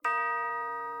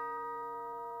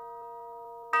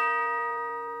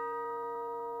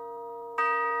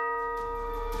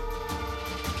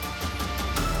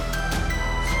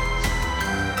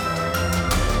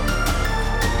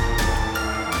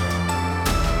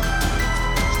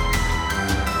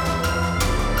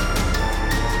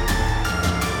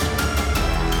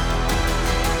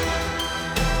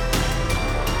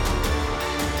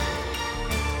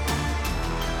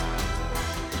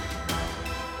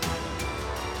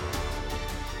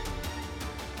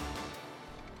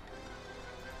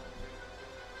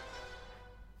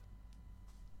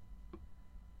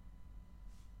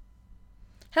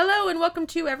Hello and welcome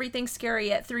to Everything Scary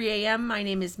at 3 a.m. My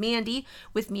name is Mandy.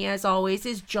 With me, as always,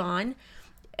 is John.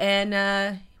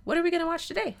 And what are we going to watch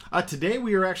today? Today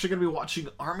we are actually going to be watching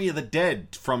Army of the Dead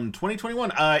from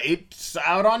 2021. It's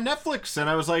out on Netflix, and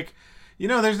I was like, you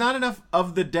know, there's not enough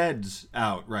of the Deads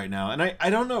out right now. And I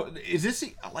don't know, is this,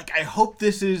 like, I hope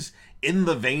this is in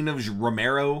the vein of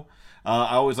Romero.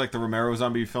 I always like the Romero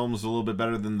zombie films a little bit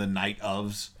better than the Night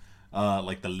ofs.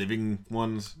 Like the living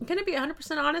ones. I'm going to be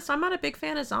 100% honest. I'm not a big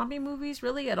fan of zombie movies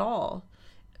really at all.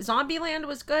 Zombieland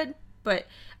was good, but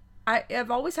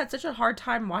I've always had such a hard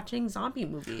time watching zombie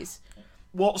movies.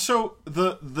 Well, so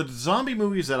the zombie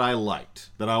movies that I liked,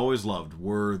 that I always loved,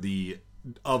 were the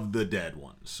of the Dead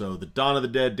ones. So the Dawn of the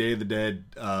Dead, Day of the Dead,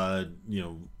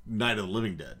 Night of the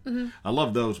Living Dead. Mm-hmm. I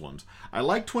love those ones. I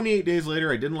like 28 Days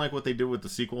Later. I didn't like what they did with the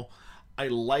sequel. I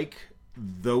like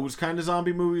those kind of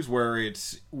zombie movies where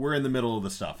we're in the middle of the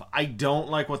stuff. I don't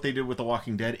like what they did with The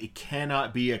Walking Dead. It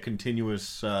cannot be a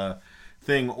continuous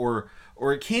thing, or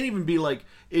it can't even be like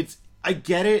it's. I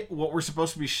get it. What we're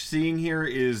supposed to be seeing here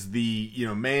is the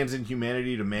man's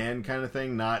inhumanity to man kind of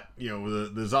thing. Not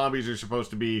the zombies are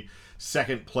supposed to be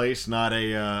second place, not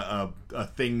a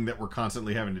thing that we're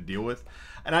constantly having to deal with.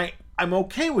 And I'm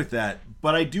okay with that,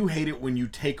 but I do hate it when you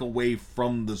take away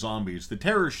from the zombies. The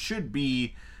terror should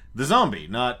be the zombie,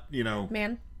 not,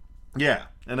 Man. Yeah,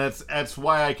 and that's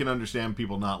why I can understand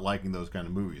people not liking those kind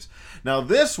of movies. Now,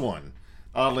 this one,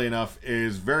 oddly enough,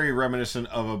 is very reminiscent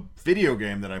of a video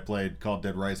game that I played called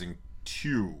Dead Rising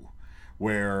 2,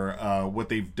 where what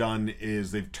they've done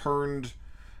is they've turned,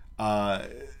 I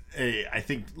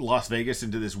think, Las Vegas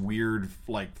into this weird,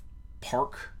 like,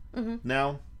 park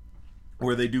now,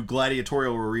 where they do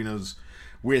gladiatorial arenas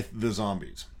with the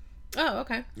zombies. Oh,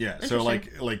 okay. Yeah, so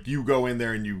like you go in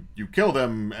there and you kill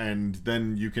them, and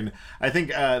then you can. I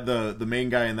think the main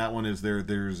guy in that one is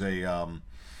there's a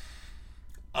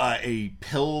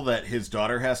pill that his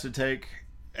daughter has to take,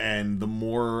 and the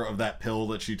more of that pill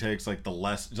that she takes, like the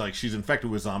less, like she's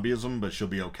infected with zombieism, but she'll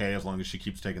be okay as long as she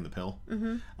keeps taking the pill.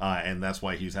 Mm-hmm. And that's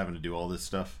why he's having to do all this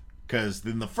stuff. Because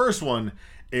in the first one,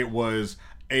 it was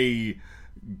a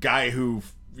guy who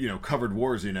covered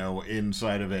wars,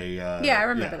 inside of a... I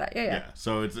remember that. Yeah.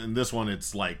 So it's in this one,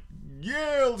 it's like,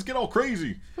 yeah, let's get all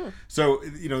crazy. So,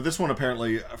 this one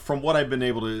apparently, from what I've been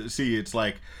able to see, it's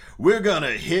like, we're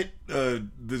gonna hit the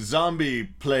zombie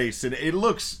place, and it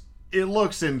looks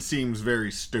and seems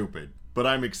very stupid, but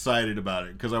I'm excited about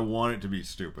it, because I want it to be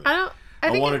stupid. I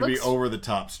want it to be over the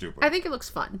top stupid. I think it looks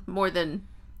fun, more than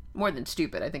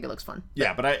stupid. I think it looks fun.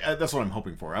 Yeah, but I that's what I'm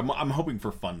hoping for. I'm hoping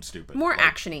for fun stupid. More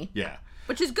actiony. Yeah.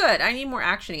 Which is good. I need more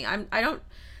actiony.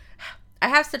 I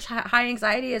have such high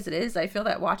anxiety as it is. I feel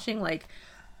that watching like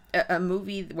a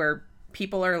movie where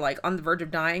people are like on the verge of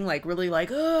dying, like really like,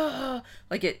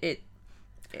 like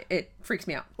it freaks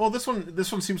me out. Well, this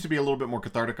one seems to be a little bit more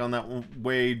cathartic on that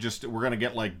way. Just we're gonna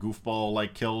get like goofball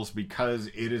like kills because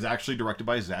it is actually directed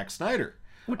by Zack Snyder.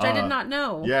 Which I did not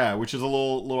know. Yeah, which is a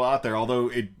little out there. Although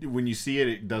when you see it,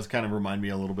 it does kind of remind me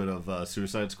a little bit of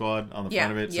Suicide Squad on the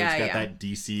front of it. So it's got that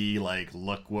DC, like,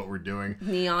 look what we're doing.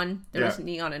 Neon. There was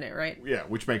neon in it, right? Yeah,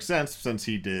 which makes sense since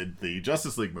he did the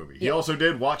Justice League movie. He also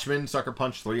did Watchmen, Sucker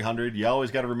Punch, 300. You always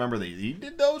got to remember that he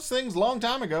did those things a long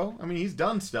time ago. I mean, he's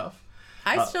done stuff.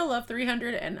 I still love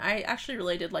 300, and I actually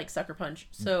really did like Sucker Punch,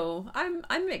 so I'm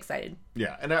excited.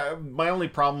 Yeah, and my only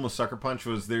problem with Sucker Punch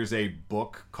was there's a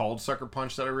book called Sucker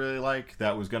Punch that I really like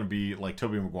that was going to be, like,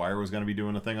 Tobey Maguire was going to be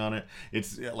doing a thing on it.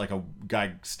 It's like a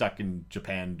guy stuck in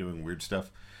Japan doing weird stuff.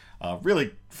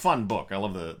 Really fun book. I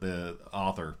love the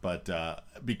author, but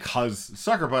because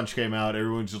Sucker Punch came out, it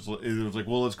was like,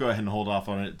 well, let's go ahead and hold off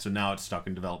on it. So now it's stuck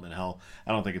in development hell.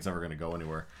 I don't think it's ever going to go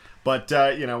anywhere. But,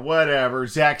 whatever.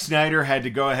 Zack Snyder had to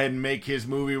go ahead and make his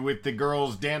movie with the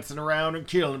girls dancing around and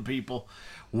killing people.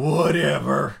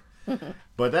 Whatever.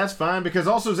 But that's fine, because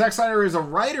also Zack Snyder is a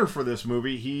writer for this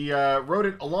movie. He wrote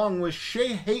it along with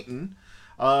Shay Hayton,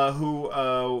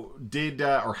 who did...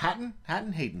 or Hatton?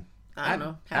 Hayton? I don't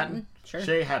know. Hatton? Sure.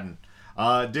 Shay Hatton.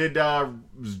 Did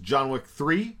John Wick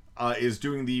 3, is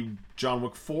doing the John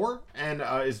Wick 4, and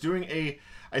is doing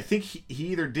I think he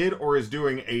either did or is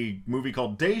doing a movie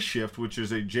called Day Shift, which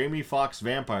is a Jamie Foxx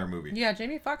vampire movie. Yeah,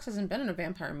 Jamie Foxx hasn't been in a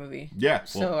vampire movie. Yeah.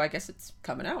 So I guess it's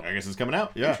coming out.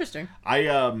 Yeah. Interesting. I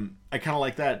kind of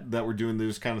like that we're doing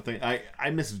this kind of thing. I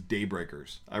miss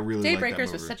Daybreakers. I really like that movie.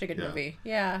 Daybreakers was such a good movie.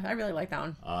 Yeah, I really like that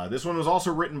one. This one was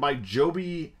also written by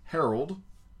Joby Harold,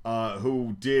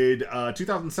 who did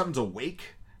 2007's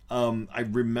Awake. I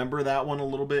remember that one a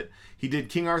little bit. He did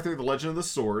King Arthur, The Legend of the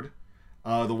Sword.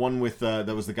 The one with that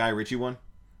was the Guy Ritchie one.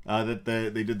 That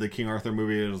they did the King Arthur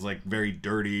movie. It was like very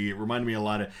dirty. It reminded me a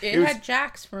lot of. It had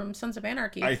Jax from Sons of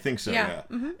Anarchy. I think so. Yeah.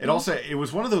 Mm-hmm. Also it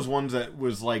was one of those ones that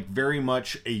was like very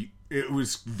much It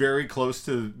was very close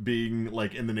to being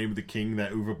like In the Name of the King,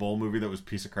 that Uwe Boll movie that was a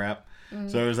piece of crap.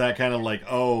 So it was that kind of like,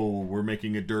 oh, we're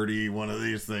making a dirty one of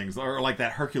these things, or like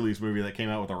that Hercules movie that came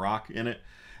out with The Rock in it,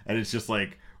 and it's just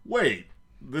like, wait,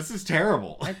 this is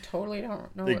terrible. I totally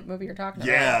don't know what movie you're talking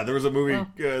about. Yeah, there was a movie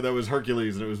that was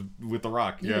Hercules, and it was with The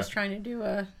Rock. He was trying to do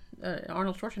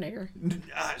Arnold Schwarzenegger.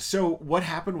 So what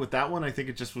happened with that one? I think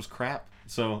it just was crap.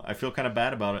 So I feel kind of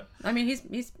bad about it. I mean,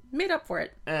 he's made up for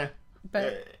it.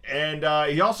 But and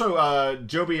he also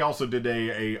Joby also did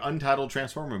a untitled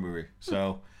Transformer movie.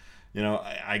 So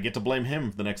I get to blame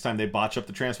him the next time they botch up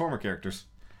the Transformer characters.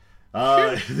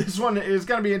 This one is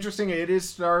going to be interesting. It is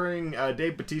starring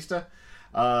Dave Bautista.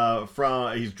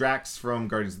 He's Drax from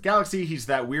Guardians of the Galaxy. He's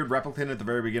that weird replicant at the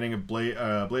very beginning of Blade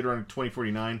Runner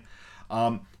 2049.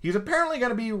 He's apparently going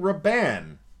to be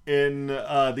Raban in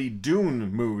the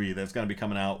Dune movie that's going to be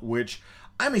coming out, which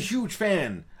I'm a huge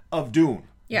fan of Dune.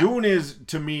 Yeah. Dune is,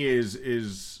 to me,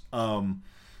 it's the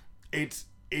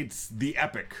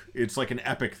epic. It's like an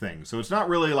epic thing. So it's not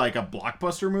really like a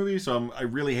blockbuster movie. So I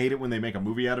really hate it when they make a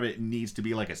movie out of it. It needs to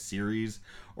be like a series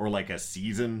or like a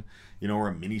season, or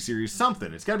a miniseries,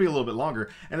 something. It's got to be a little bit longer.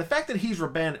 And the fact that he's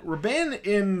Raban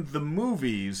in the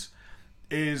movies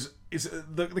is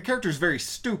the character is very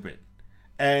stupid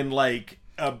and like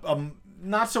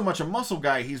not so much a muscle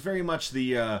guy. He's very much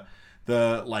the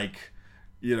like,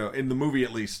 in the movie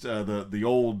at least, the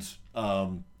old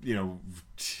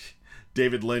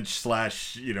David Lynch /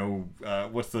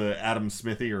 what's the Adam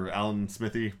Smithy or Alan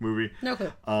Smithy movie? No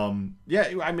clue.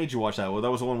 Yeah, I made you watch that. Well,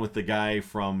 that was the one with the guy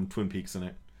from Twin Peaks in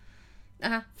it.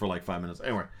 For like 5 minutes.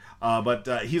 Anyway,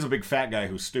 but he's a big fat guy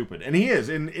who's stupid, and he is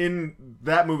in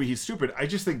that movie. He's stupid. I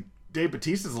just think Dave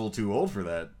Bautista's a little too old for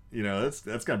that.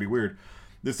 That's gotta be weird.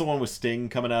 This is the one with Sting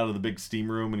coming out of the big steam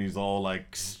room, and he's all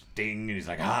like Sting, and he's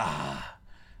like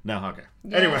No, okay.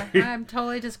 Yeah, anyway, I'm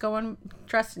totally just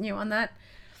trusting you on that.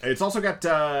 It's also got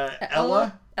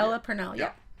Ella Purnell.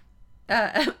 Yeah.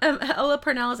 Ella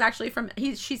Purnell is actually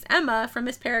she's Emma from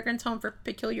Miss Peregrine's Home for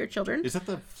Peculiar Children. Is that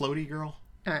the floaty girl?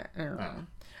 I don't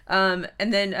know.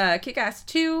 And then Kick-Ass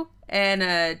 2,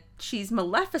 and she's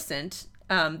Maleficent,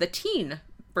 the teen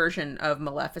version of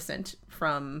Maleficent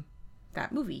from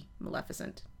that movie,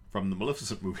 Maleficent. From the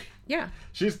Maleficent movie. Yeah.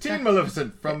 She's Teen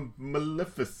Maleficent from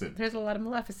Maleficent. There's a lot of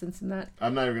Maleficents in that.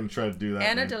 I'm not even going to try to do that.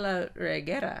 Ana de la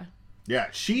Reguera. Yeah,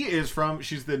 she's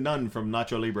the nun from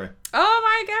Nacho Libre. Oh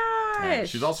my gosh!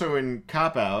 She's also in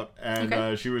Cop Out,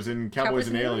 and she was in Cowboys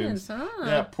and Aliens.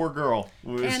 Yeah, poor girl. It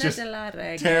was just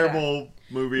terrible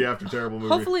movie after terrible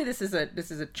movie. Hopefully this is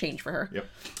a change for her.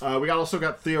 Yep. We also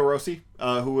got Theo Rossi,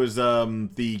 who was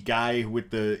the guy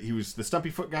he was the stumpy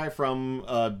foot guy from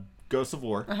Ghosts of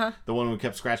War, the one who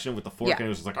kept scratching it with the fork, and it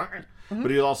was just like,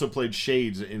 but he also played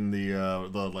Shades in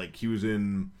he was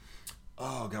in.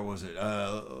 Oh God, what was it?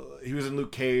 He was in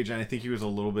Luke Cage, and I think he was a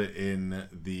little bit in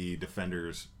the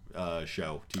Defenders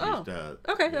show. TV,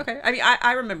 okay. I mean,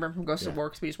 I remember him from Ghost of War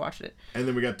because we just watched it. And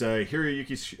then we got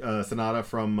Hiroyuki Sanada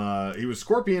from. He was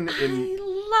Scorpion in. I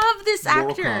love this Mortal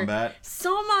actor Kombat.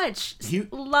 so much.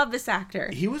 Love this actor.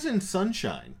 He was in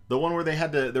Sunshine, the one where they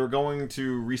were going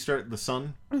to restart the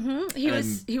sun. Mm-hmm.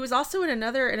 He was also in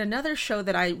another show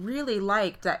that I really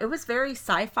liked. It was very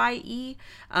sci-fi-y.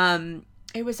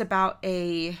 It was about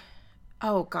I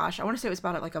want to say it was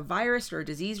about like a virus or a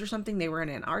disease or something. They were in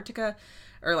Antarctica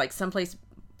or like someplace,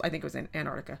 I think it was in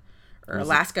Antarctica or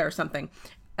Alaska or something.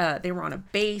 They were on a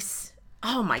base.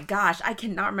 Oh my gosh, I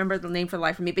cannot remember the name for the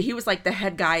life of me, but he was like the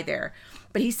head guy there.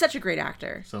 But he's such a great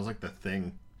actor. Sounds like The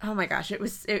Thing. Oh my gosh,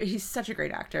 he's such a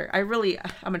great actor. I'm going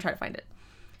to try to find it.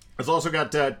 It's also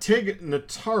got Tig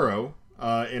Notaro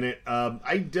in it.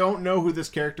 I don't know who this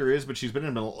character is, but she's been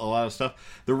in a lot of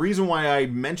stuff. The reason why I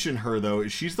mention her, though,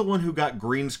 is she's the one who got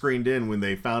green screened in when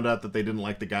they found out that they didn't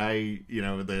like the guy,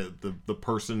 the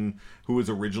person who was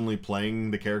originally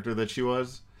playing the character that she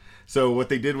was. So what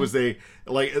they did was the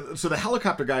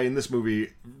helicopter guy in this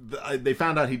movie, they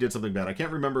found out he did something bad. I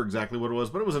can't remember exactly what it was,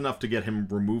 but it was enough to get him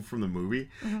removed from the movie.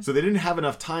 Mm-hmm. So they didn't have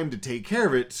enough time to take care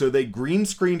of it, so they green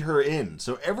screened her in.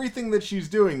 So everything that she's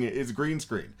doing is green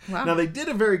screen. Wow. Now they did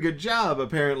a very good job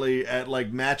apparently at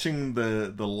like matching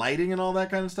the lighting and all that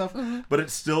kind of stuff, but it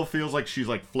still feels like she's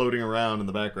like floating around in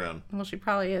the background. Well, she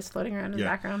probably is floating around in the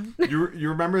background. You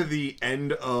remember the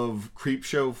end of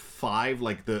Creepshow 5,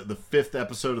 like the 5th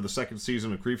episode of the second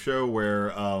season of Creepshow,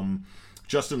 where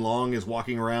Justin Long is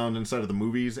walking around inside of the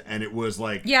movies, and it was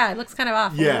like... Yeah, it looks kind of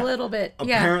off a little bit.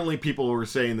 Apparently people were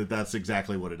saying that that's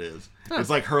exactly what it is. It's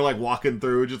like her like walking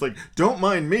through, just like, don't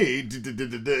mind me,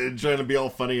 trying to be all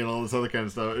funny and all this other kind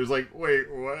of stuff. It was like,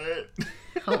 wait, what?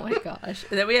 Oh my gosh.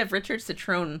 And then we have Richard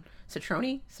Citrone,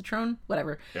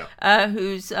 whatever. Yeah.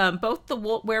 Who's both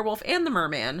the werewolf and the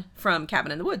merman from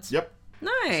Cabin in the Woods. Yep.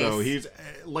 Nice. So he's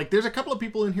like, there's a couple of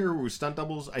people in here who are stunt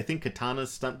doubles. I think Katana's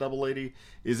stunt double lady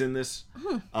is in this.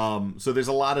 So there's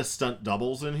a lot of stunt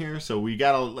doubles in here. So we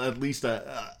got at least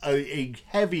a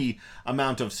heavy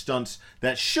amount of stunts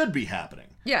that should be happening.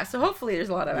 Yeah, so hopefully there's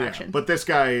a lot of action. But this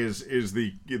guy is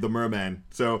the merman.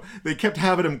 So they kept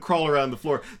having him crawl around the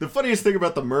floor. The funniest thing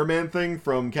about the merman thing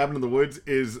from Cabin in the Woods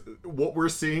is what we're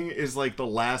seeing is like the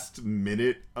last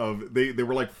minute of they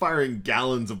were like firing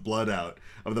gallons of blood out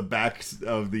of the backs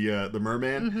of the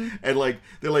merman, and like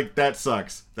they're like, that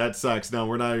sucks. No,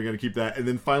 we're not even gonna keep that. And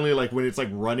then finally, like when it's like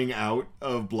running out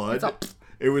of blood,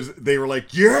 they were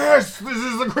like, yes, this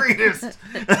is the greatest.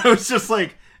 And I was just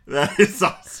like, that is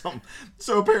awesome.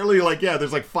 So apparently, like, yeah,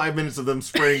 there's like 5 minutes of them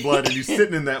spraying blood, and he's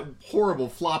sitting in that horrible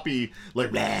floppy,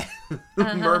 like,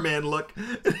 merman look.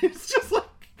 And it's just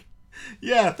like,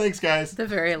 yeah, thanks, guys. The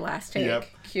very last take. Yep.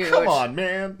 Cute. Come on,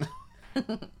 man.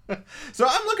 So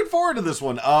I'm looking forward to this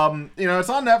one. It's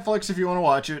on Netflix if you want to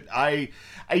watch it. I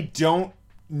don't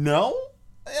know,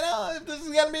 if this is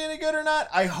gonna be any good or not.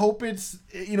 I hope it's,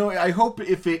 I hope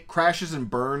if it crashes and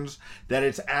burns that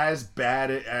it's as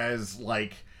bad as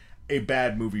like a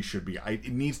bad movie should be.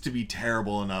 It needs to be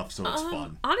terrible enough so it's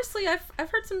fun. Honestly, I've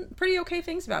heard some pretty okay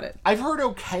things about it. I've heard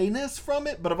okayness from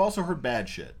it, but I've also heard bad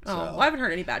shit. So. Well, I haven't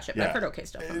heard any bad shit, but I've heard okay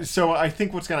stuff from it. So I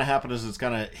think what's going to happen is it's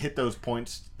going to hit those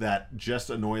points that just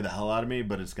annoy the hell out of me,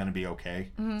 but it's going to be okay.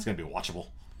 It's going to be watchable.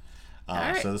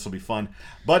 Right. So this will be fun.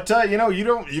 But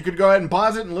you could go ahead and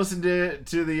pause it and listen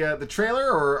to the trailer,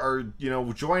 or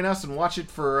join us and watch it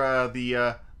for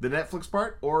the Netflix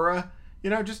part, or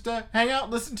just hang out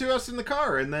and listen to us in the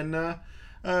car, and then,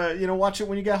 watch it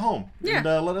when you get home. Yeah.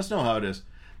 And let us know how it is.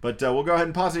 But we'll go ahead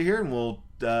and pause it here, and we'll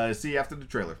see you after the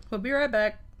trailer. We'll be right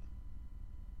back.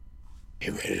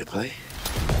 You ready to play?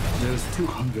 There's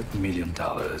 $200 million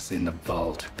in the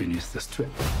vault beneath the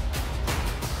strip,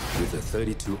 with a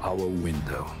 32-hour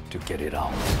window to get it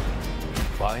out.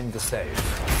 Find the safe.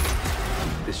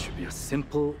 This should be a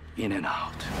simple in and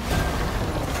out.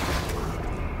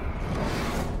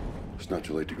 It's not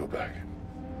too late to go back.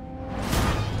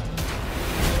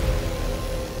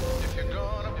 If you're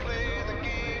gonna play the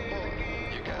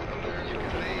game, you gotta learn to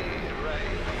play it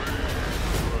right.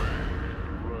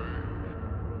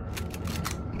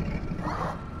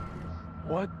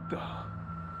 What the?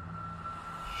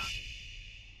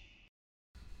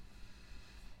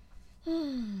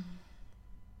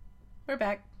 We're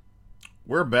back.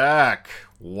 We're back.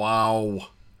 Wow.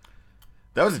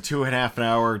 That was a 2.5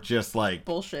 hour, just like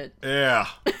Bullshit. Yeah.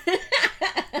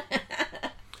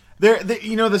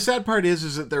 The sad part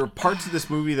is that there are parts of this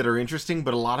movie that are interesting,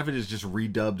 but a lot of it is just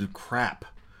redubbed crap,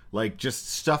 like just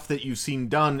stuff that you've seen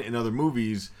done in other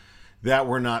movies that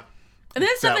were not. And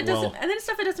then stuff that that doesn't. well. And then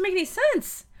stuff that doesn't make any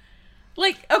sense.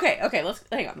 Like, okay, let's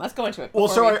hang on. Let's go into it. Well,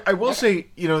 so I will say,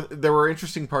 there were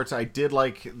interesting parts. I did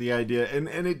like the idea, and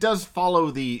it does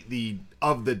follow the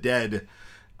of the dead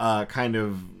kind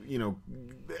of,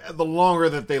 the longer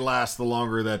that they last, the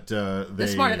longer that the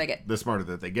smarter they get. The smarter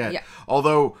that they get. Yeah.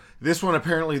 Although this one,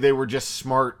 apparently they were just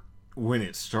smart when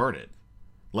it started.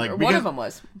 Like, one of them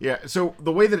was. Yeah, so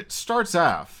the way that it starts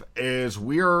off is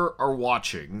we are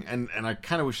watching, and I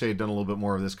kind of wish they had done a little bit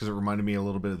more of this, because it reminded me a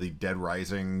little bit of the Dead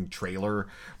Rising trailer,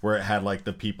 where it had, like,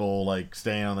 the people, like,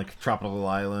 staying on the tropical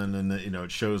island, and,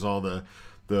 it shows all the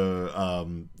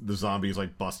zombies,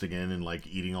 like, busting in and, like,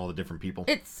 eating all the different people.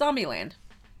 It's Zombieland.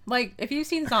 Like, if you've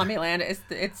seen Zombieland,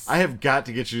 it's... I have got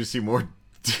to get you to see more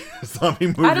zombie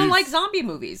movies. I don't like zombie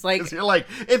movies. Like, you're like,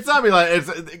 it's Zombieland.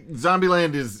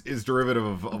 Zombieland is derivative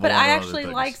of but a lot I of actually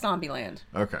other like things. Zombieland.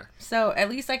 Okay. So at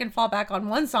least I can fall back on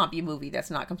one zombie movie that's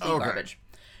not complete Okay. garbage.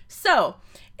 So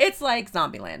it's like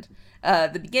Zombieland.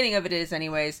 The beginning of it is,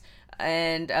 anyways,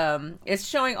 and it's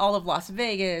showing all of Las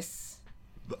Vegas.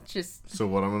 So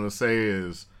what I'm going to say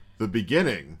is the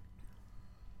beginning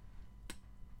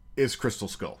is Crystal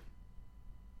Skull.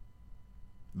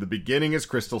 The beginning is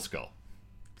Crystal Skull.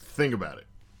 Think about it.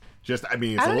 It's a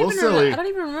little silly. I don't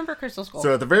even remember Crystal Skull.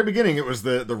 So at the very beginning, it was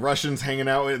the Russians hanging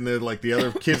out and the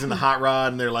other kids in the hot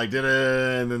rod, and they're like,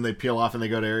 da-da, and then they peel off and they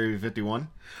go to Area 51.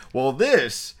 Well,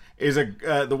 this is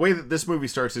the way that this movie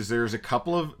starts is there's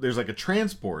like a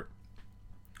transport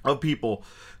of people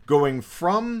going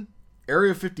from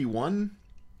Area 51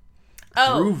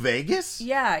 through Vegas?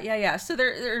 Yeah. So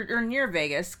they're near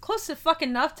Vegas, close to fucking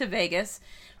enough to Vegas.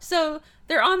 So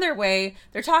they're on their way.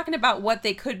 They're talking about what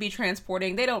they could be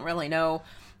transporting. They don't really know.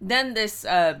 Then this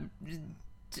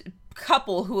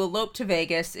couple who eloped to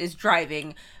Vegas is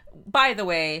driving. By the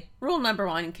way, rule number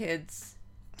 1, kids,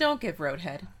 don't give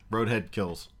roadhead. Roadhead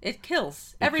kills. It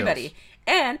kills everybody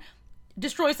and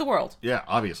destroys the world. Yeah,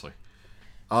 obviously.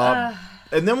 And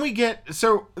then we get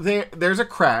there's a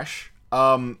crash.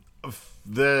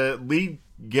 The lead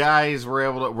guys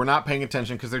were not paying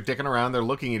attention because they're dicking around. They're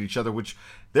looking at each other, which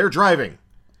they're driving.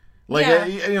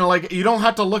 Like, you don't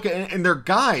have to look at, and they're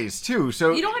guys too.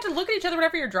 So you don't have to look at each other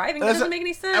whenever you're driving. That doesn't make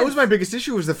any sense. That was my biggest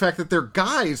issue, was the fact that they're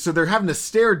guys, so they're having to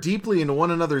stare deeply into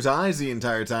one another's eyes the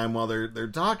entire time while they're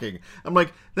talking. I'm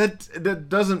like, that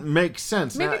doesn't make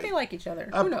sense. Maybe they like each other.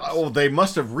 Who knows? Well, they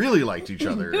must have really liked each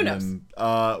other. Who knows? And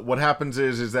what happens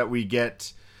is that we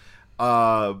get.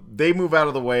 They move out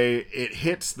of the way. It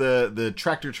hits the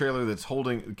tractor trailer that's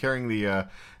carrying the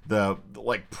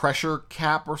like pressure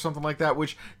cap or something like that,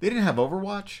 which they didn't have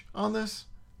Overwatch on this.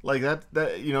 Like that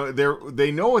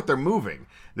they know what they're moving.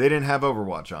 They didn't have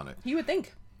Overwatch on it. You would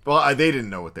think. Well, they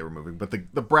didn't know what they were moving, but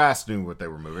the brass knew what they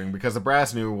were moving, because the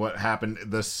brass knew what happened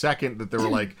the second that they were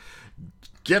like,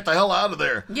 get the hell out of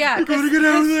there. Yeah, you gotta get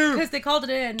out of there. Because they called it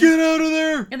in. Get out of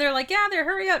there. And they're like, yeah,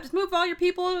 hurry up. Just move all your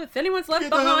people. If anyone's left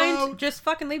behind, just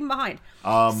fucking leave them behind.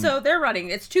 So they're running.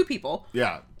 It's 2 people.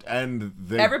 Yeah. And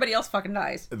everybody else fucking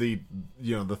dies. The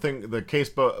case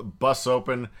busts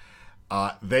open.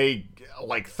 They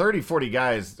like 30-40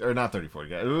 guys, or not 30-40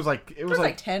 guys. It was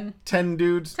like 10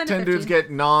 dudes. 10 dudes get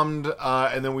nommed,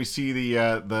 and then we see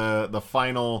the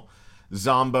final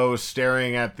Zombo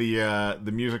staring at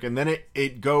the music, and then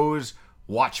it goes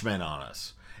Watchmen on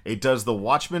us. It does the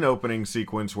Watchmen opening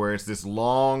sequence where it's this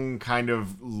long kind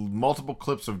of multiple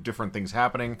clips of different things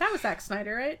happening. That was Zack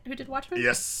Snyder, right? Who did Watchmen?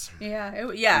 Yes.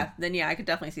 Yeah. Then I could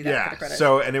definitely see that for the credits.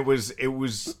 So, and it was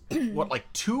what,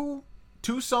 like two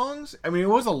songs? I mean, it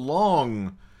was a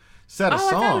long set of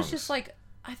songs.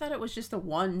 I thought it was just the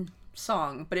one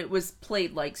song, but it was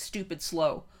played like stupid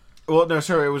slow. Well, no,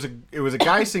 sorry. It was a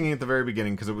guy singing at the very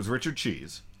beginning, because it was Richard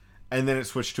Cheese, and then it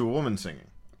switched to a woman singing.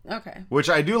 Okay. Which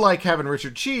I do like having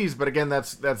Richard Cheese, but again,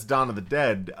 that's Dawn of the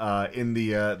Dead in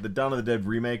the Dawn of the Dead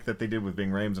remake that they did with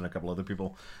Ving Rhames and a couple other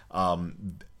people.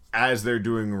 As they're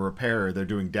doing Repair, they're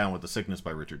doing Down with the Sickness by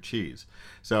Richard Cheese.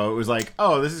 So it was like,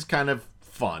 oh, this is kind of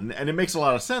fun, and it makes a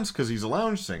lot of sense because he's a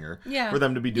lounge singer. Yeah. For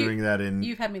them to be doing that in.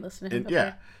 You've had me listen to him.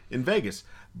 In Vegas.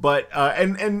 But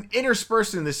and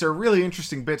interspersed in this, there are really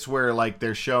interesting bits where like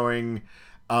they're showing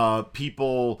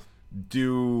people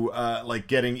do like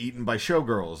getting eaten by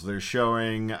showgirls. They're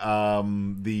showing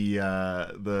the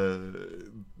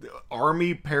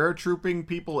army paratrooping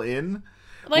people in.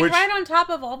 Like right on top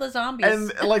of all the zombies.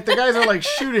 And like the guys are like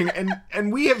shooting,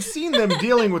 and we have seen them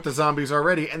dealing with the zombies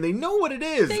already, and they know what it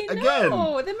is. They again.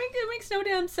 know. It makes no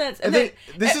damn sense. And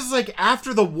this is like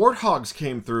after the warthogs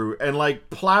came through and like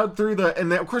plowed through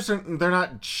and of course they're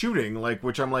not shooting, like,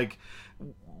 which I'm like,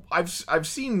 I've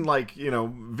seen like,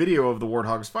 video of the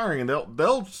warthogs firing, and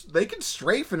they can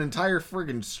strafe an entire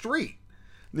friggin' street.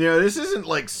 This isn't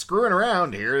like screwing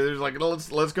around here. There's like,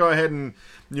 let's go ahead and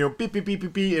beep beep beep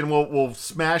beep beep, and we'll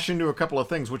smash into a couple of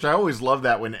things, which I always love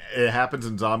that when it happens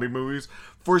in zombie movies.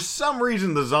 For some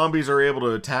reason, the zombies are able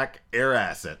to attack air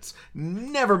assets.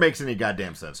 Never makes any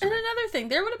goddamn sense to me. And another thing,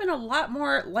 there would have been a lot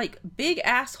more like big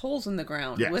ass holes in the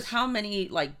ground with how many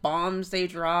like bombs they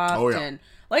dropped. Oh, yeah. And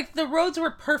like the roads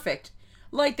were perfect.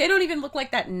 Like, they don't even look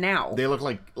like that now. They look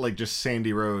like just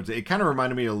sandy roads. It kind of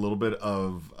reminded me a little bit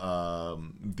of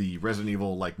the Resident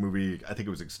Evil like movie. I think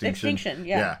it was Extinction.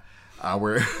 Yeah.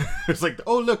 Where it's like,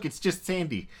 oh look, it's just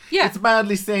sandy. Yeah, it's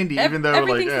mildly sandy, even though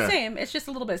everything's the same. It's just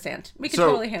a little bit of sand. We can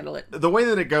totally handle it. The way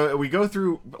that we go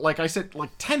through, like I said,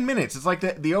 like 10 minutes. It's like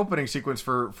the opening sequence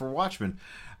for Watchmen.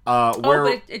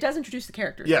 But it does introduce the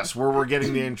characters. Yes, where we're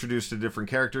getting introduced to different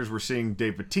characters. We're seeing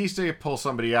Dave Bautista pull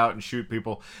somebody out and shoot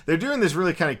people. They're doing this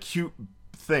really kind of cute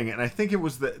thing, and I think it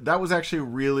was that was actually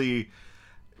really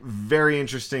very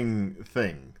interesting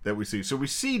thing that we see. So we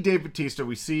see Dave Bautista,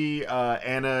 we see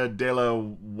Anna de la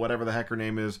whatever the heck her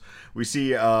name is. We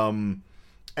see and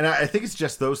I think it's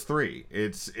just those three.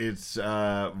 It's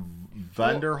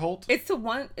Vanderholt. It's the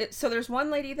one. So there's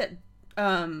one lady that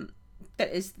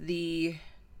is the.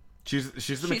 She's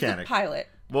the mechanic. The pilot.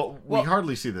 Well, we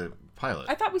hardly see the pilot.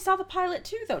 I thought we saw the pilot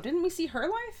too, though. Didn't we see her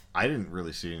life? I didn't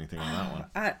really see anything on that one.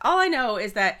 All I know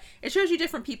is that it shows you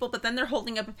different people, but then they're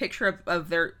holding up a picture of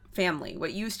their family,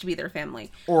 what used to be their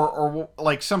family. Or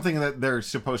like something that they're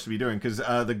supposed to be doing, because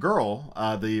the girl,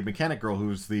 the mechanic girl,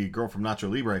 who's the girl from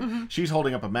Nacho Libre, she's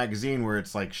holding up a magazine where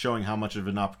it's like showing how much of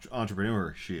an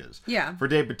entrepreneur she is. Yeah. For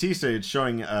Dave Bautista, it's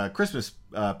showing a Christmas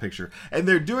picture, and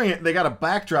they're doing it. They got a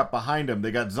backdrop behind them.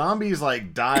 They got zombies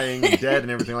like dying, and dead,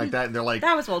 and everything like that. And they're like,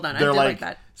 That was well done. I They're did like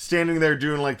that. standing there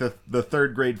doing like the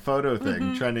third grade photo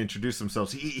thing, trying to introduce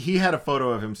themselves. He had a photo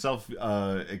of himself, the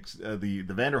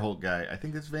Vanderholt guy. I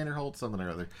think it's Vanderholt something or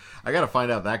other. I got to find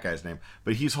out that guy's name.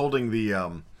 But he's holding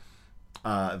the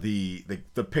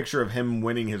picture of him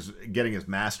getting his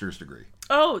master's degree.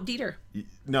 Oh, Dieter.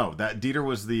 No, that Dieter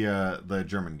was the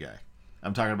German guy.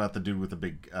 I'm talking about the dude with the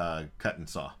big cutting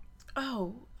saw.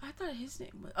 Oh, I thought his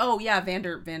name was. Oh yeah,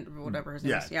 whatever his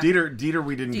name is. Yeah, Dieter.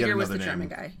 We didn't get Dieter another was the name German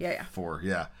guy. Yeah. for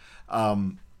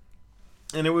and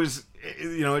it was,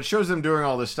 it shows them doing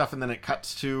all this stuff, and then it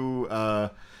cuts to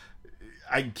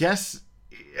I guess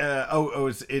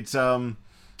it's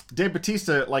Dave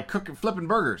Bautista like flipping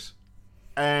burgers,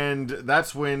 and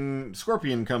that's when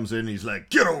Scorpion comes in. He's like,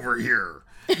 "Get over here."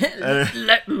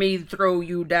 Let me throw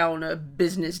you down a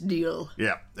business deal.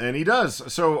 Yeah, and he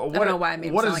does. So what? I don't know why I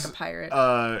made him sound like a pirate.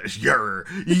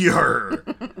 Yur.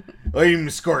 I'm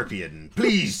Scorpion.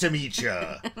 Pleased to meet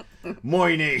ya.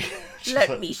 My name.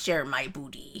 Let me share my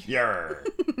booty. Yur.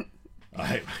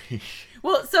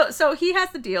 Well, so he has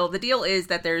the deal. The deal is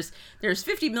that there's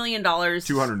 $50 million.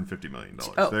 $250 million.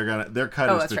 Oh. Their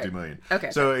cut is $50 million.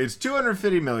 Okay. So it's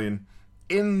 $250 million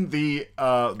in the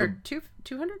or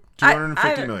 200?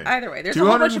 250 million. Either way, there's a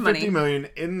whole bunch of money. $250 million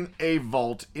in a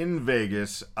vault in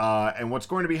Vegas, and what's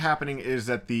going to be happening is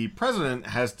that the president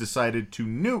has decided to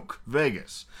nuke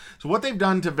Vegas. So what they've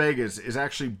done to Vegas is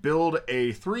actually build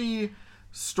a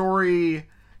 3-story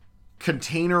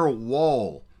container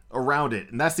wall around it,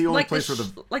 and that's the only place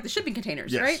where the shipping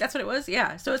containers, Yes. right? That's what it was.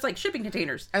 Yeah. So it's like shipping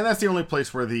containers. And that's the only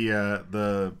place where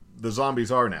the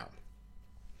zombies are now.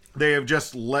 They have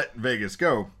just let Vegas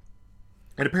go.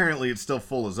 And apparently it's still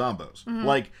full of zombos. Mm-hmm.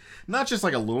 Like, not just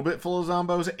like a little bit full of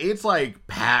zombos, it's like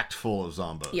packed full of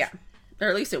zombos. Yeah. Or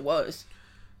at least it was.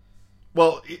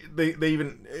 Well,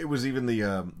 it was even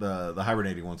the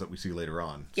hibernating ones that we see later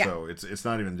on. Yeah. So it's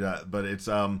not even that, but it's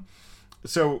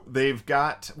so they've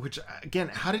got, which again,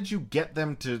 how did you get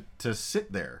them to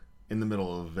sit there in the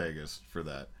middle of Vegas for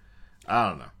that? I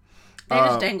don't know. They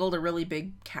just dangled a really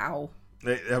big cow.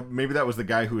 Maybe that was the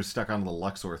guy who was stuck on the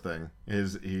Luxor thing.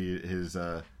 His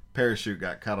parachute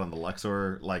got caught on the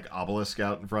Luxor like obelisk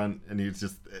out in front, and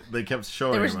they kept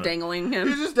showing him. They were just dangling him.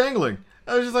 He was just dangling.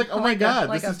 I was just like, oh my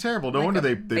god, this is terrible. No wonder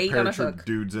they parachute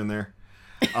dudes in there.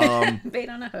 Bait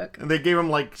on a hook. And they gave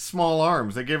him like small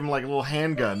arms. They gave him like little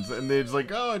handguns, and they're just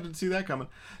like, oh, I didn't see that coming.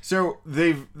 So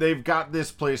they've got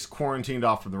this place quarantined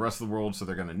off from the rest of the world, so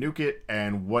they're gonna nuke it.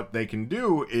 And what they can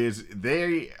do is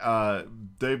Dave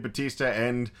Bautista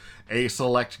and a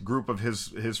select group of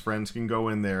his friends can go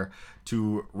in there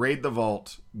to raid the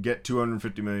vault, get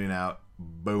 $250 million out.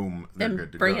 Boom, they're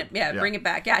good to bring go. it, bring it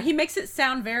back. Yeah, he makes it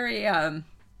sound very in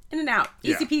and out,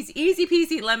 easy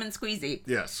peasy, lemon squeezy.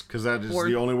 Yes, because that is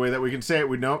the only way that we can say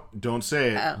it. Don't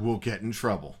say it. We'll get in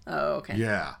trouble. Oh, okay.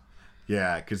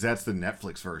 Yeah, because that's the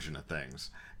Netflix version of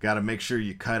things. Got to make sure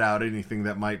you cut out anything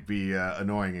that might be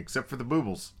annoying, except for the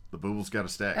boobles. The boobles got to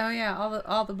stay. Oh yeah,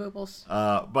 all the boobles.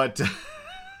 But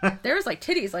there was like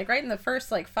titties, like right in the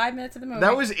first like 5 minutes of the movie.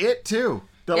 That was it too.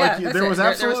 Yeah, like, there was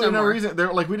absolutely there was no more. reason.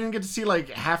 Like we didn't get to see like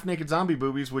half naked zombie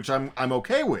boobies, which I'm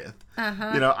okay with.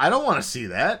 Uh-huh. I don't want to see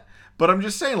that. But I'm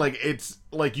just saying, like, it's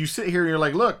like you sit here and you're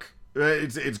like, look,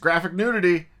 it's graphic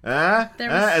nudity, and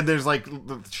there's like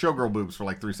the showgirl boobs for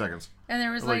like 3 seconds. And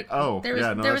there was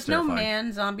there was no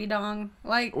man zombie dong,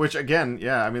 like. Which again,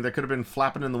 yeah, I mean, there could have been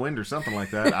flapping in the wind or something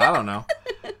like that. I don't know.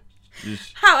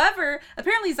 However,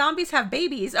 apparently zombies have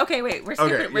babies. Okay, wait, we're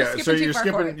skipping. We're skipping so too far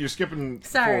forward. You're skipping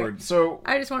Sorry. forward. So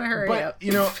I just want to hurry up.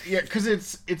 because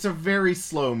it's a very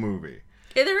slow movie.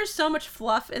 There is so much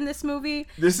fluff in this movie.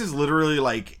 This is literally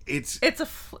like it's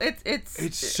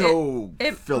so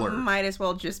filler. It might as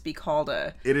well just be called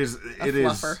a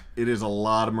fluffer. It is a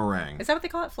lot of meringue. Is that what they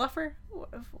call it? Fluffer?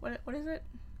 What is it?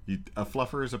 A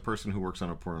fluffer is a person who works on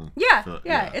a porn. Yeah.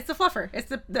 It's the fluffer.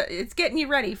 It's it's getting you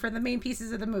ready for the main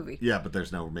pieces of the movie. Yeah, but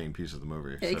there's no main piece of the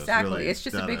movie. So exactly. It's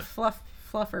just a big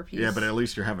fluffer piece. Yeah, but at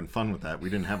least you're having fun with that. We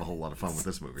didn't have a whole lot of fun with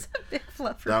this movie. It's a big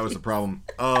fluffer That was piece. the problem.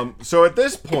 So at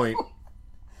this point,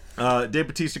 Dave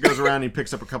Bautista goes around and he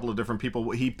picks up a couple of different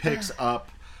people. He picks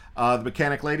up the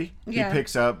mechanic lady. Yeah. He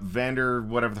picks up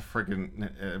whatever the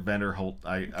freaking Vanderholt.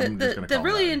 I'm just going to call him the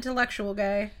really that. intellectual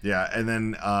guy. Yeah, and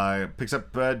then picks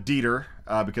up Dieter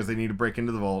because they need to break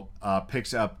into the vault.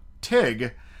 Picks up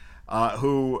Tig,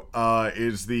 who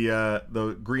is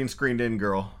the green screened in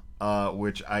girl,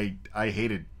 which I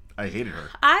hated. I hated her.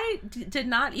 I did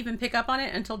not even pick up on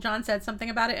it until John said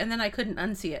something about it, and then I couldn't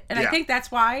unsee it. And I Yeah. think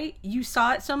that's why you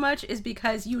saw it so much, is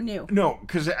because you knew. No,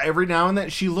 because every now and then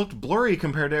she looked blurry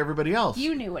compared to everybody else.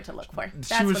 You knew what to look for. That's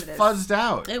she was what it is. fuzzed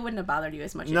out. It wouldn't have bothered you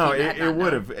as much. No, if you had it not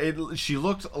would known. have. She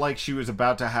looked like she was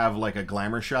about to have like a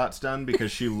glamour shots done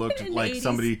because she looked An like 80s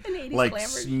somebody an 80s like glamour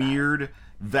shot. smeared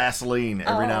Vaseline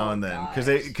every now Oh, and then because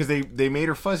gosh. they made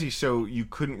her fuzzy so you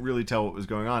couldn't really tell what was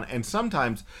going on, and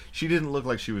sometimes she didn't look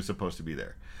like she was supposed to be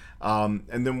there. And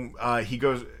then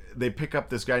they pick up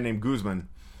this guy named Guzman,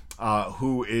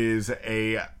 who is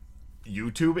a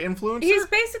YouTube influencer. He's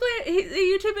basically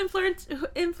a YouTube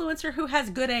influencer who has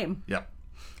good aim. Yep,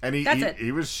 and That's it.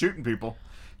 he was shooting people.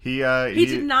 He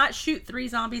did not shoot 3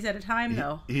 zombies at a time,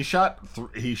 though. He shot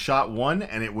one,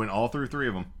 and it went all through 3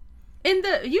 of them. In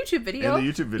the YouTube video. In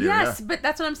the YouTube video, yes, yeah. but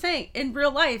that's what I'm saying. In real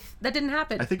life, that didn't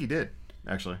happen. I think he did,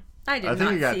 actually. I did think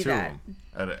not he got see 2 that.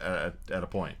 of them at a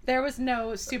point. There was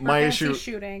no super My fancy issue-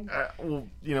 shooting. Well,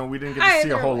 we didn't get to see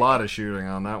a Either whole way. lot of shooting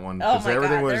on that one Oh because my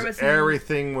everything God, was there was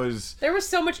everything was There was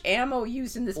so much ammo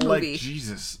used in this like movie.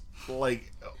 Jesus,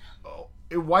 like.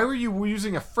 Why were you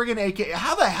using a friggin' AK?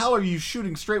 How the hell are you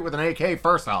shooting straight with an AK?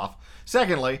 First off,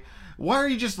 secondly, why are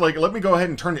you just like let me go ahead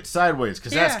and turn it sideways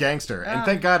because that's Yeah. gangster? And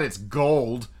thank God it's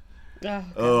gold. Oh,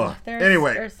 Ugh. there's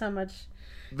Anyway. so much.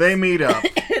 They meet up.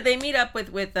 They meet up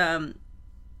with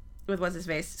what's his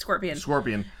face, Scorpion.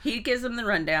 Scorpion. He gives them the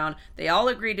rundown. They all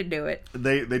agree to do it.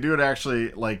 They do it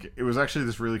actually like it was actually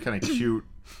this really kind of cute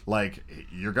like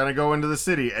you're gonna go into the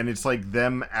city and it's like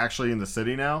them actually in the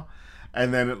city now,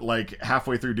 and then like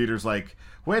halfway through Dieter's like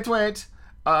wait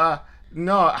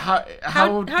no how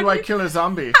do I you- kill a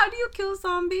zombie, How do you kill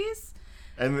zombies?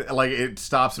 and like it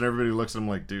stops and everybody looks at him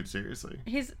like dude seriously.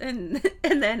 He's and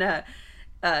then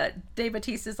Dave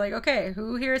Bautista's like, okay,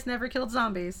 who here has never killed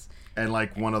zombies? And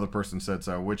like one other person said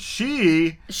so, which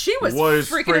she Was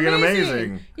freaking freaking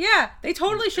amazing. Yeah, they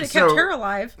totally should have kept So- her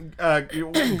alive.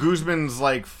 Guzman's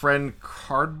like friend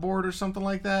Cardboard or something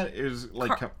like that is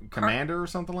like Commander or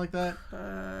something like that.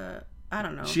 I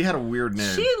don't know. She had a weird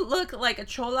name. She looked like a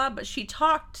chola, but she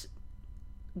talked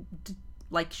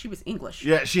like she was English.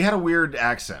 Yeah, she had a weird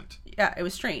accent. Yeah, it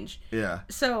was strange. Yeah.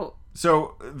 So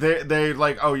So they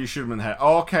like, oh, you should have been had.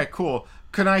 Oh, okay, cool.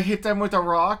 Can I hit them with a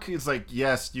rock? It's like,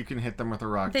 yes, you can hit them with a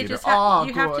rock, they Dieter. just Oh,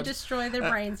 you have to good. destroy their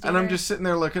brains. And I'm Dieter. just sitting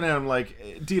there looking at him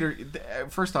like,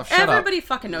 Dieter, first off, shut Everybody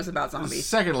fucking knows about up. zombies.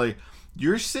 Secondly,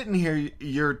 you're sitting here,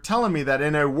 you're telling me that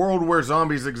in a world where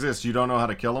zombies exist, you don't know how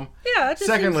to kill them? Yeah. It just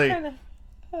Secondly, seems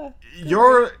kinda,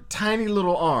 your tiny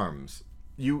little arms,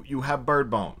 you have bird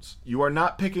bones. You are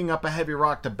not picking up a heavy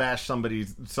rock to bash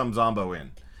some zombo in.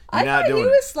 You're I not thought he doing it.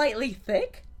 was slightly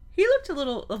thick. He looked a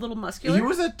little muscular. He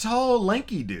was a tall,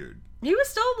 lanky dude. He was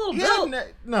still a little Yeah,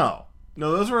 built. no,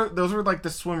 those were like the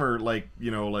swimmer, like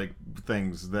like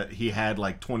things that he had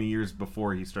like 20 years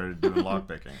before he started doing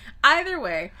lockpicking. Either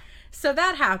way, so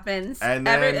that happens, And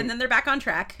and then- then they're back on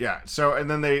track. Yeah. So and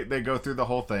then they go through the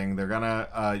whole thing. They're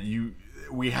gonna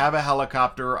we have a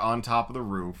helicopter on top of the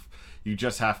roof. You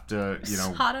just have to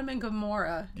Sodom and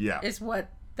Gomorrah. Yeah. Is what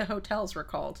the hotels were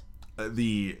called.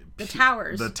 the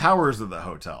towers. the towers of the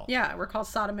hotel. Yeah, were called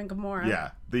Sodom and Gomorrah.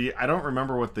 Yeah. I don't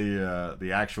remember what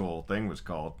the actual thing was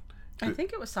called. I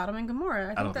think it was Sodom and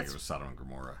Gomorrah. I don't think it was Sodom and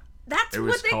Gomorrah. That's it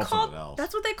was what they called called. something else.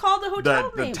 That's what they called the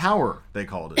hotel The name. tower they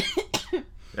called it.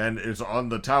 And it's on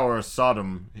the Tower of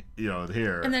Sodom,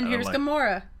 here. and then I'm here's like,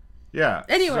 Gomorrah. Yeah.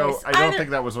 Anyways, so I don't either- think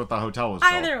that was what the hotel was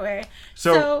called. Either way,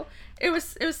 So- so it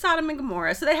was Sodom and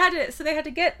Gomorrah. So they had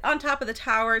to get on top of the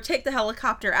tower, take the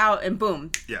helicopter out, and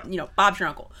boom. Yeah. Bob's your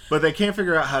uncle. But they can't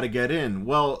figure out how to get in.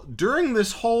 Well, during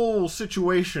this whole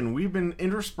situation, we've been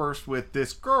interspersed with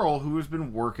this girl who has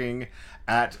been working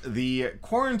at the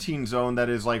quarantine zone that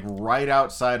is like right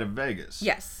outside of Vegas.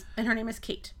 Yes, and her name is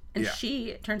Kate, and Yeah.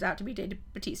 she turns out to be Dave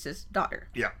Bautista's daughter.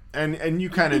 Yeah, and you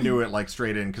kind of knew it like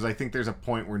straight in because I think there's a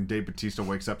point where Dave Bautista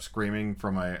wakes up screaming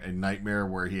from a nightmare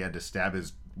where he had to stab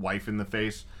his wife in the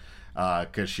face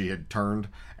because she had turned,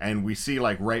 and we see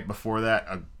like right before that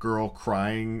a girl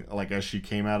crying like as she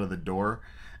came out of the door,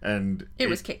 and It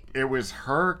was Kate. It was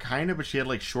her kind of, but she had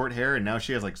like short hair, and now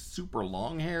she has like super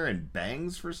long hair and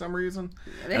bangs for some reason.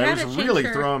 They And it had to was change really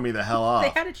her- throwing me the hell off. They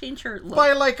had to change her look.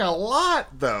 By like a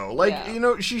lot, though. Like,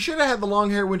 Yeah. she should have had the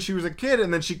long hair when she was a kid,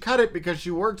 and then she cut it because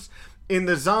she works in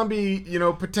the zombie,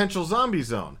 potential zombie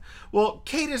zone. Well,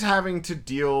 Kate is having to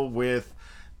deal with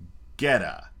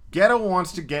Geta. Geta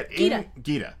wants to get in.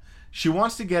 Gita. She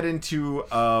wants to get into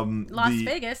Las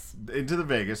Vegas. into the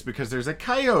Vegas because there's a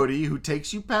coyote who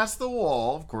takes you past the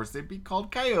wall. Of course, they'd be called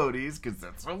coyotes because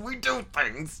that's how we do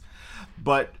things.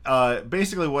 But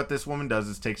basically, what this woman does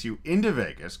is takes you into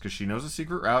Vegas because she knows a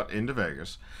secret route into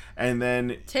Vegas, and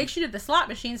then Takes you to the slot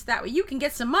machines so that way you can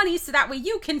get some money so that way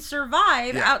you can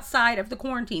survive outside of the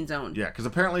quarantine zone. yeah, because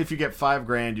apparently, if you get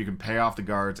 $5,000, you can pay off the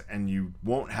guards, and you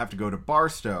won't have to go to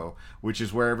Barstow, which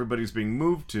is where everybody's being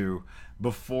moved to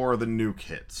before the nuke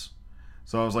hits.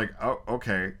 So I was like, oh,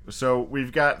 okay. So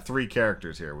we've got 3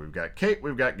 characters here. We've got Kate,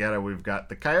 we've got Getta, we've got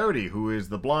the coyote, who is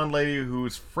the blonde lady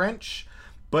who's French,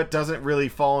 but doesn't really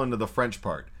fall into the French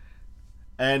part.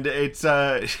 And it's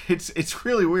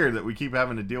really weird that we keep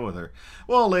having to deal with her.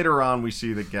 Well, later on we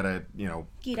see that Getta,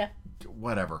 Gita.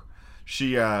 whatever.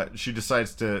 She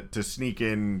decides to sneak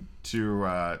in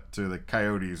to the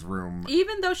coyote's room.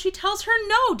 Even though she tells her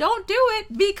no, don't do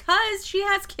it because she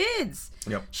has kids.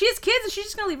 Yep. She has kids and she's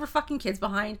just gonna leave her fucking kids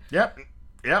behind. Yep,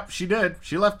 she did.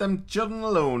 She left them children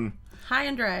alone. High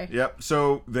and dry. Yep.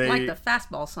 So they Like the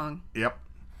fastball song. Yep.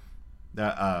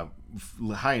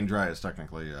 High and Dry is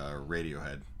technically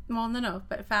Radiohead. Well, no,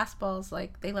 but fastballs,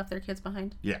 like, they left their kids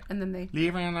behind. Yeah. And then they...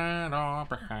 Leaving it all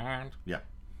behind. Yeah.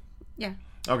 Yeah.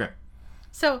 Okay.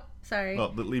 So, sorry.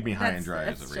 Well, but Leave Me High and Dry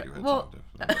That's is a true. Radiohead Well-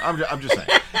 song. I'm just saying.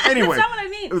 Anyway. That's not what I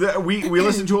mean. We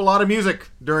listened to a lot of music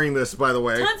during this, by the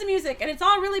way. Tons of music, and it's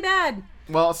all really bad.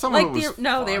 Well, some Like, of it was the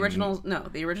fun. originals... No,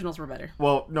 the originals were better.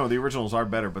 Well, no, the originals are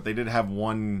better, but they did have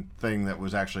one thing that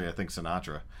was actually, I think,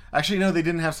 Sinatra. Actually, no, they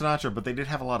didn't have Sinatra, but they did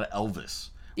have a lot of Elvis.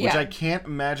 Which Yeah. I can't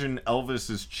imagine Elvis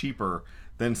is cheaper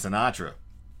than Sinatra.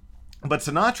 But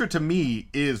Sinatra, to me,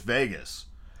 is Vegas.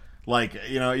 Like,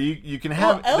 you can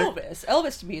have...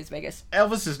 Elvis to me is Vegas.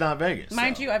 Elvis is not Vegas.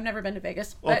 Mind so. you, I've never been to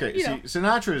Vegas. But, Okay, see,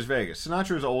 Sinatra is Vegas.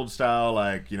 Sinatra is old style,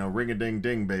 like,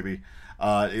 ring-a-ding-ding, baby.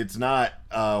 It's not,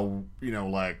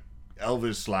 like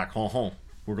Elvis, like, ho-ho,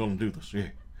 we're going to do this, yeah.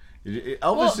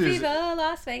 Elvis is... Viva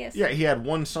Las Vegas. Yeah, he had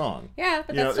one song. Yeah,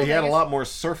 but that's still he had a Vegas. lot more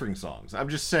surfing songs. I'm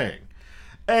just saying.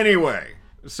 Anyway,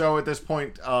 so at this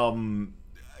point,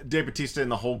 Dave Bautista and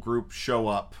the whole group show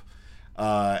up,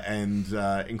 and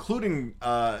including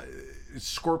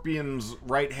Scorpion's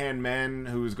right-hand man,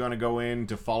 who's going to go in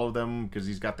to follow them because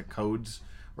he's got the codes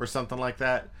or something like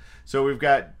that. So we've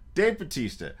got Dave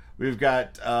Bautista. We've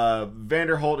got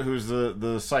Vanderholt, who's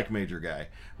the psych major guy.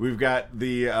 We've got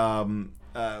the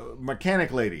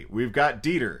mechanic lady. We've got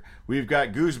Dieter. We've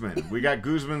got Guzman. We got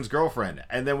Guzman's girlfriend.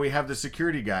 And then we have the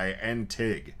security guy and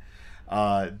Tig.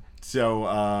 So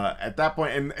at that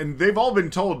point, and they've all been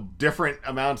told different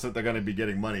amounts that they're going to be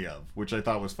getting money of, which I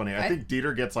thought was funny. I think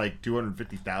Dieter gets like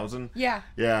 $250,000. Yeah.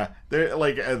 Yeah. They're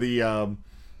like the...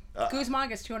 Guzman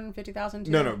gets $250,000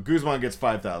 too. No, Guzman gets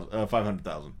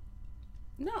 $500,000.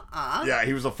 No, Yeah,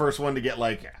 he was the first one to get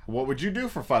like, what would you do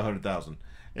for $500,000?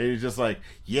 And he's just like,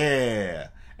 yeah.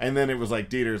 And then it was like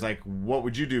Dieter's like, what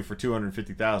would you do for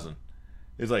 $250,000?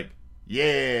 It's like,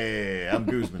 yeah, I'm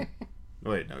Guzman.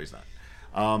 Wait, no, he's not.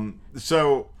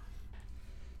 So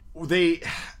they,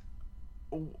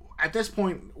 at this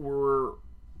point, we're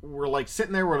like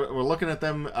sitting there. We're looking at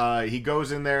them. He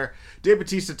goes in there. Dave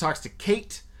Bautista talks to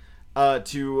Kate.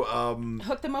 To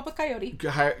hook them up with Coyote.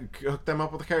 Hook them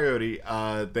up with a coyote.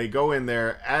 They go in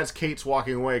there as Kate's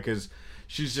walking away because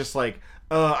she's just like,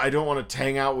 I don't want to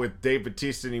hang out with Dave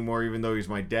Bautista anymore, even though he's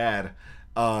my dad.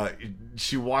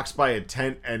 She walks by a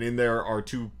tent, and in there are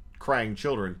 2 crying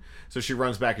children. So she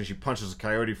runs back and she punches a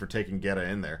coyote for taking Getta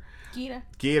in there.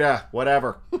 Gita,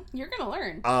 whatever. You're gonna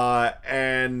learn.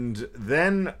 And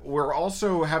then we're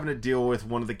also having to deal with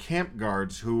one of the camp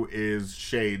guards, who is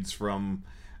Shades from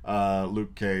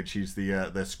Luke Cage. He's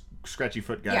the scratchy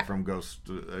foot guy from Ghosts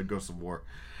of War.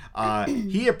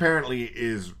 He apparently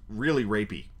is really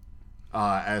rapey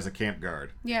as a camp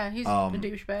guard. Yeah, he's a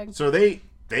douchebag. So they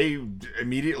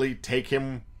immediately take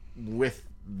him with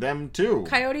them too.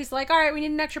 Coyote's like, all right, we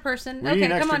need an extra person. We need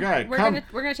an come extra on, guy.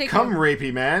 we're gonna take come him.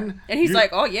 rapey man. And he's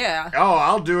like, oh yeah, oh,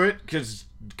 I'll do it because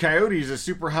Coyote's a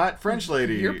super hot French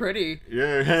lady. you're pretty.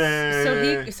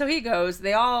 Yeah. So he goes.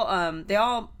 They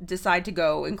all decide to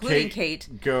go, including Kate.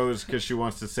 Goes because she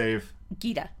wants to save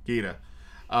Gita.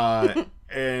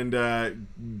 And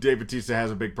Dave Bautista has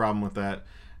a big problem with that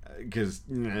because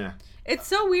It's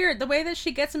so weird the way that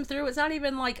she gets him through. It's not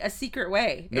even like a secret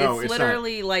way. No, it's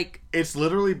literally like it's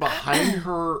literally behind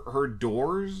her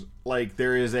doors. Like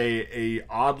there is a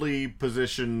oddly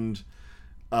positioned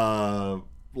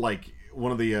like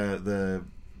one of the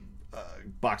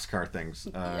boxcar things.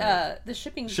 the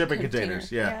shipping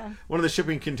containers. Yeah. One of the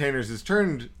shipping containers is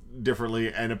turned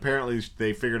differently, and apparently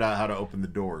they figured out how to open the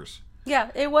doors.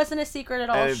 Yeah, it wasn't a secret at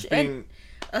all. And it's being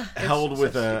held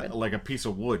with a piece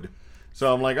of wood.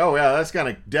 So I'm like, oh yeah, that's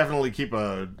gonna definitely keep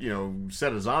a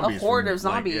set of zombies. A horde from, of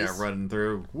zombies. running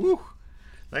through. Woo!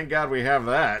 Thank God we have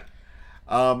that.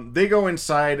 They go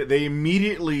inside. They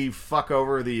immediately fuck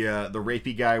over the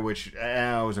rapey guy, which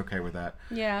I was okay with that.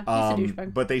 Yeah, he's a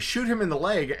douchebag. But they shoot him in the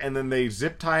leg, and then they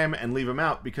zip tie him and leave him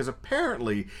out, because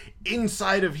apparently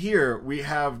inside of here we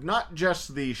have not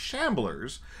just the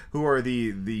shamblers, who are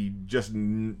the just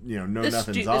know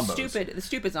nothing zombos. The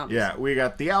stupid zombies. Yeah, we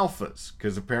got the alphas,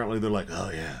 because apparently they're like,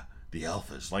 oh yeah, the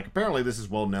alphas. Like, apparently this is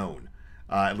well known,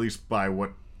 at least by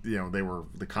what they were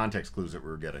the context clues that we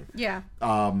were getting. Yeah.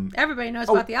 Everybody knows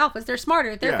about the alphas. They're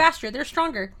smarter. They're faster. They're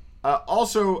stronger.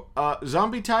 Also,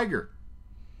 zombie tiger.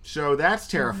 So that's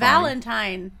terrifying.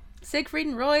 Valentine. Siegfried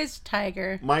and Roy's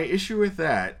tiger. My issue with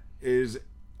that is,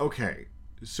 okay,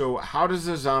 so how does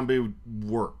a zombie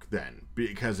work then?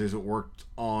 Because is it worked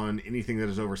on anything that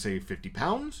is over, say, 50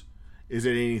 pounds? Is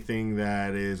it anything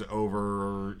that is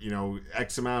over,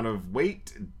 X amount of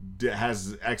weight,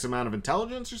 has X amount of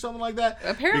intelligence or something like that?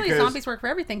 Apparently zombies work for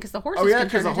everything, because the horses can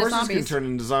turn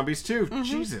into zombies too. Mm-hmm.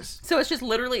 Jesus. So it's just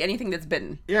literally anything that's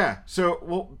bitten. Yeah. So,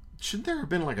 well, shouldn't there have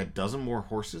been like a dozen more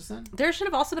horses then? There should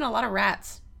have also been a lot of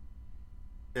rats.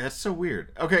 That's so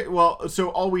weird. Okay, well, so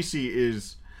all we see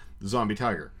is the zombie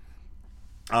tiger.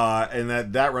 And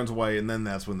that runs away, and then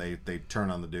that's when they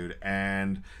turn on the dude,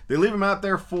 and they leave him out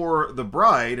there for the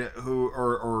bride, who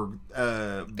or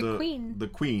the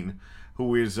queen,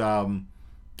 who is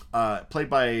played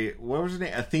by, what was her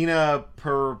name, Athena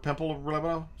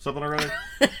Pemple, something like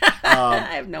that.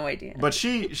 I have no idea. But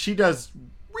she does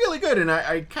really good, and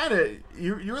I kind of,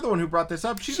 you're the one who brought this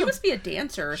up. She must be a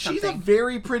dancer or something. She's a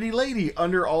very pretty lady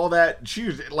under all that. She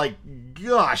was like,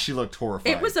 gosh, she looked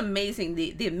horrifying. It was amazing.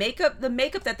 The makeup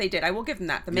that they did, I will give them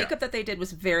that. The makeup that they did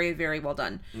was very, very well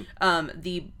done.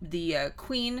 The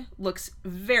queen looks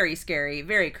very scary,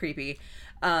 very creepy.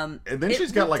 And then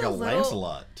she's got like a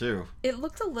Lancelot too. It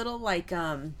looked a little like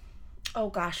oh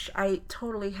gosh, I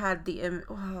totally had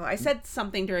I said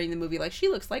something during the movie like, she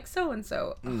looks like so and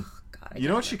so. Oh god. You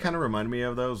know what she kind of reminded me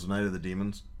of, though? Was Night of the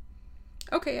Demons.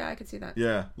 Okay, yeah, I could see that.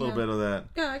 Yeah, a little bit of that.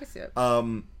 Yeah, I could see it.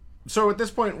 So at this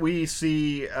point we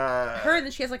see her, and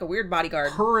then she has like a weird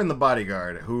bodyguard. Her and the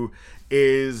bodyguard, who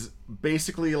is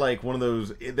basically like one of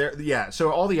those.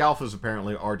 So all the alphas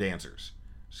apparently are dancers,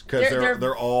 because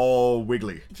they're all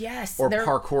wiggly. Yes. Or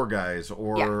parkour guys,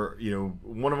 or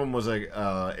one of them was I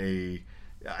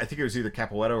think it was either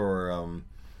capoeira or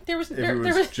there was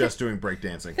just doing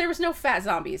breakdancing. There was no fat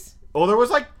zombies. Oh, there was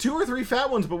like 2 or 3 fat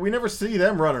ones, but we never see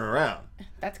them running around.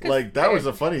 That's good. Like, that was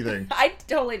a funny thing. I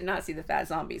totally did not see the fat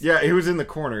zombies. Yeah, he was in the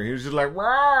corner. He was just like,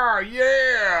 "Rah,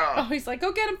 yeah!" Oh, he's like,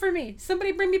 go get him for me.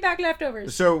 Somebody bring me back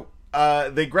leftovers. So,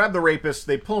 they grab the rapist.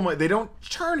 They pull him. They don't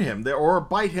turn him or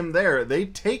bite him there. They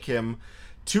take him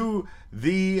to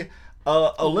the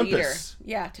Olympus.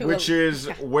 Yeah, which is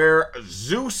where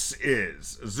Zeus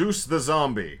is. Zeus the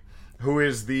zombie, who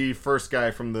is the first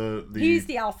guy from the... He's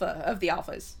the alpha of the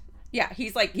alphas. Yeah,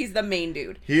 he's the main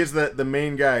dude. He is the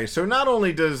main guy. So not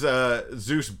only does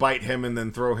Zeus bite him and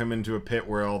then throw him into a pit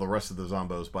where all the rest of the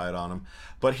zombos bite on him,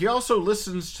 but he also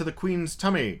listens to the queen's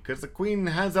tummy, because the queen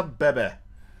has a bebe.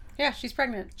 Yeah, she's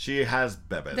pregnant. She has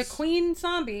bebes. The queen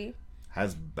zombie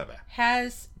has bebe.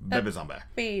 Has bebe zombie.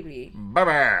 Baby.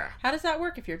 Bebe. How does that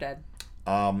work if you're dead?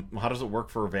 How does it work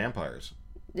for vampires?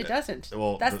 It doesn't.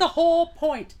 Well, that's the whole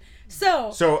point.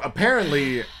 So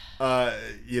apparently,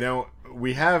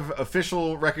 we have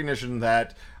official recognition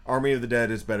that Army of the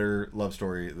Dead is better love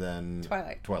story than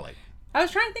Twilight. I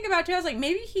was trying to think about it too. I was like,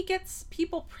 maybe he gets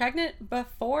people pregnant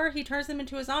before he turns them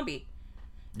into a zombie.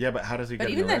 Yeah, but how does he get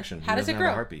an erection? How does it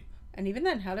grow? And even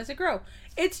then, how does it grow?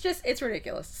 It's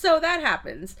ridiculous. So that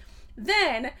happens.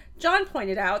 Then John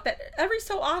pointed out that every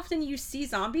so often you see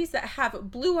zombies that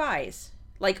have blue eyes,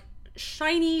 like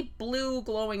shiny blue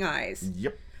glowing eyes.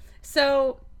 Yep.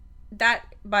 So that,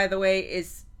 by the way,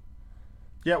 is...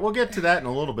 Yeah, we'll get to that in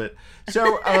a little bit.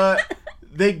 So,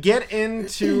 they get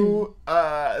into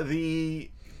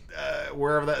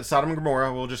wherever that, Sodom and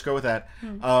Gomorrah, we'll just go with that.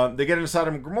 They get into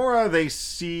Sodom and Gomorrah, they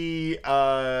see...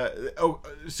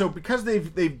 so because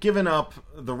they've given up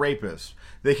the rapist,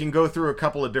 they can go through a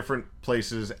couple of different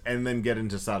places and then get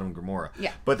into Sodom and Gomorrah.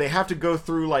 Yeah. But they have to go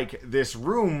through, like, this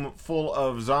room full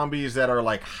of zombies that are,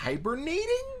 like,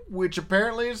 hibernating, which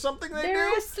apparently is something they do.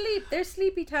 They're asleep. They're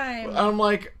sleepy time. I'm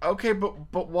like, okay,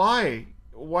 but why?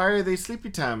 Why are they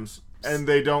sleepy times? And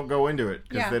they don't go into it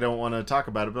because they don't want to talk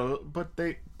about it. But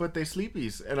they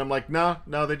sleepies, and I'm like, no,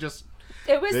 they just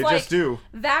just do.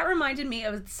 That reminded me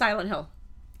of Silent Hill.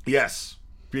 Yes.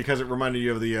 because it reminded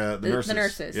you of the nurses. The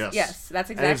nurses. Yes, that's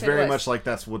exactly And it's what it very was. much like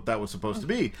that's what that was supposed to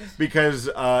be, because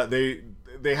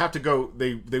they have to go.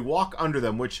 They walk under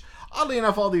them, which oddly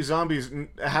enough, all these zombies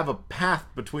have a path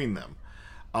between them.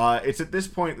 It's at this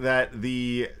point that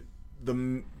the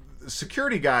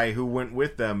security guy who went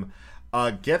with them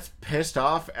gets pissed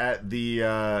off at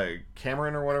the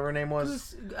Cameron or whatever her name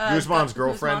was, Guzman's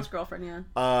girlfriend. Guzman's girlfriend,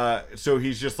 yeah. So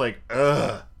he's just like,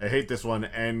 ugh, I hate this one,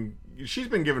 and she's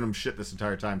been giving him shit this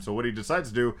entire time. So what he decides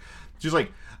to do, she's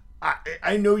like,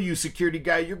 I know you, security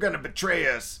guy, you're gonna betray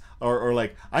us. Or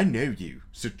like, I know you,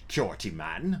 security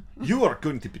man. You are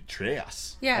going to betray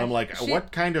us. Yeah, And I'm like,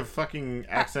 what kind of fucking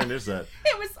accent is that?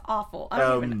 It was awful. I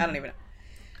don't even know.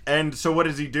 And so what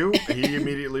does he do? He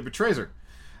immediately betrays her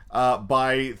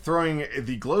by throwing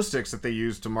the glow sticks that they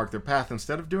use to mark their path.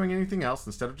 Instead of doing anything else,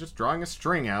 instead of just drawing a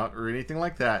string out or anything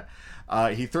like that,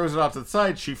 he throws it off to the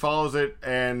side. She follows it,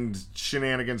 and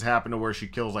shenanigans happen to where she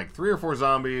kills like 3 or 4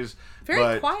 zombies.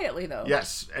 Very quietly, though.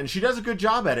 Yes, and she does a good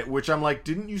job at it, which I'm like,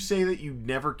 didn't you say that you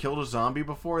never killed a zombie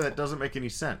before? That doesn't make any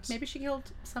sense. Maybe she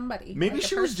killed somebody. Maybe like a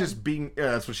she was person. just being...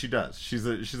 that's what she does. She's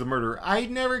a murderer. I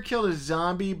never killed a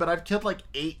zombie, but I've killed like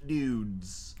 8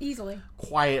 dudes. Easily.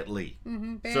 Quietly.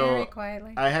 Very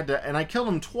quietly. I had to... And I killed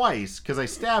them twice, because I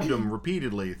stabbed them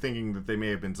repeatedly, thinking that they may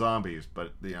have been zombies,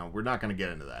 but, we're not going to get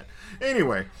into that.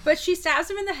 Anyway. But she stabs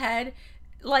him in the head,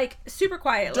 like, super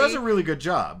quietly. Does a really good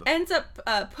job. Ends up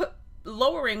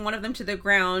lowering one of them to the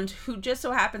ground, who just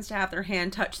so happens to have their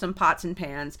hand touch some pots and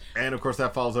pans. And, of course,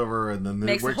 that falls over, and then they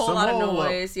Makes a wakes whole them lot of all up.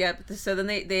 noise. Yep. So then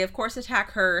they, of course,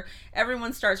 attack her.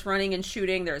 Everyone starts running and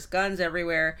shooting. There's guns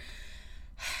everywhere.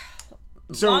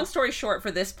 So, Long story short for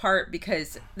this part,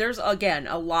 because there's, again,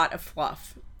 a lot of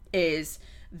fluff, is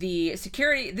the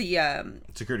security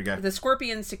security guy. the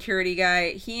Scorpion security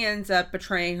guy, he ends up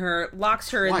betraying her,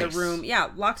 locks her in the Twice. room. Yeah,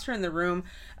 locks her in the room,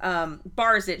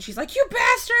 bars it. She's like, "You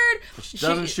bastard!" She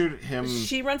doesn't shoot him.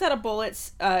 She runs out of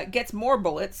bullets, gets more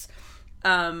bullets,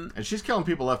 And she's killing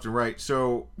people left and right.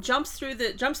 So jumps through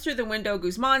the window.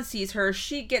 Guzman sees her.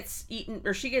 She gets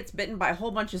bitten by a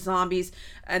whole bunch of zombies,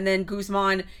 and then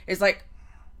Guzman is like,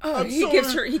 "Oh," he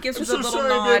gives her the little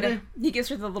nod. Baby. He gives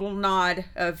her the little nod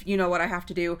of, "You know what I have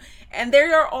to do." And they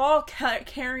are all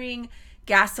carrying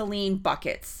gasoline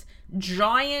buckets,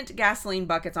 giant gasoline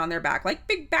buckets on their back, like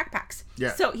big backpacks.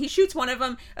 Yeah. So he shoots one of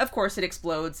them. Of course, it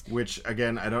explodes. which,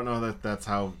 again, I don't know that that's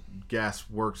how gas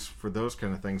works for those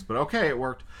kind of things, but okay, it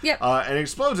worked. Yep. And it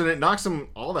explodes, and it knocks them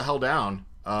all the hell down.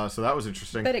 So that was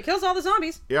interesting. But it kills all the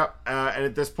zombies. Yep. And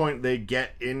at this point, they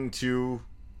get into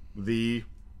the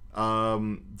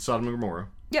Sodom and Gomorrah.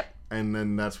 Yep. And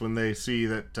then that's when they see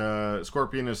that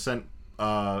Scorpion has sent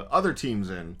other teams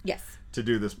in Yes. to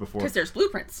do this before. Because there's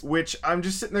blueprints. Which I'm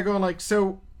just sitting there going like,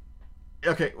 so,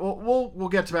 okay, well, we'll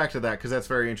get back to that because that's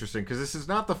very interesting because this is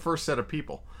not the first set of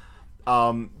people.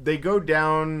 They go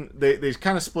down, they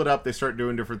kind of split up, they start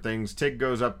doing different things. Tig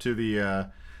goes up to the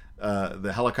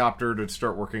helicopter to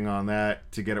start working on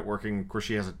that, to get it working. Of course,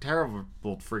 she has a terrible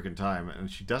freaking time, and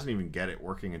she doesn't even get it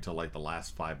working until like the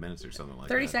last 5 minutes or something like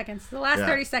 30 that. seconds. The last Yeah.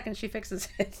 30 seconds she fixes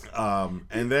it.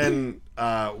 And then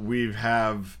we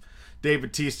have Dave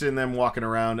Bautista and them walking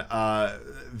around.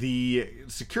 The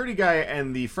security guy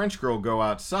and the French girl go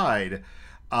outside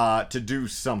to do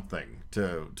something,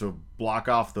 to block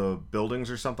off the buildings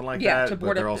or something like Yeah, that. to but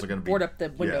board they're up also going to board up the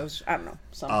windows. I don't know.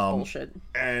 Some bullshit.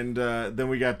 And then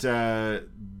we got Dieter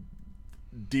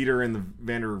and the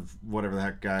Vander, whatever the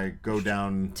heck guy, go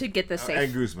down To get the safe.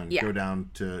 and Guzman Yeah. go down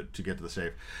to get to the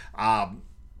safe.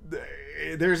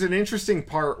 There's an interesting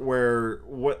part where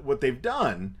what they've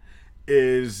done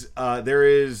is there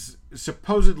is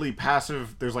supposedly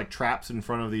passive. There's like traps in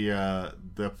front of the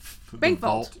Bank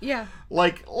vault. vault. Yeah.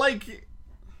 Like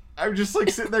I'm just like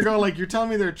sitting there going like, you're telling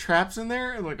me there are traps in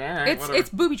there? And like, all right, whatever. It's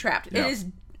booby trapped. Yeah. It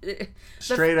is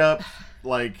Straight up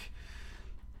like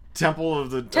Temple of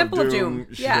Doom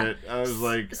shit. Yeah. I was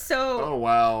like, So oh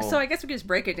wow. So I guess we can just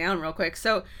break it down real quick.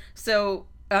 So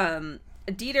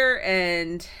Dieter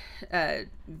and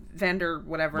Vander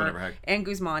Whatever heck. and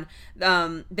Guzman,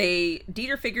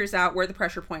 Dieter figures out where the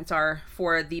pressure points are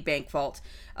for the bank vault.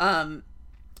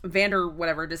 Vander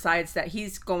whatever decides that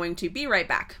he's going to be right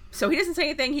back. So he doesn't say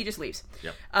anything, he just leaves.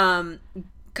 Yep.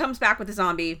 Comes back with the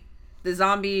zombie. The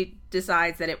zombie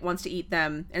decides that it wants to eat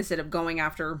them instead of going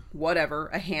after whatever,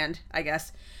 a hand, I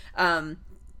guess.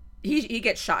 He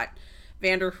gets shot.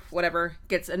 Vander, whatever,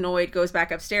 gets annoyed, goes back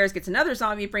upstairs, gets another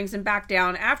zombie, brings him back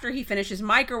down after he finishes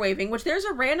microwaving, which there's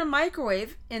a random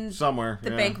microwave in Somewhere. the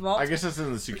yeah. bank vault. I guess that's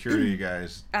in the security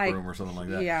guy's room or something like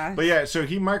that. Yeah. But yeah, so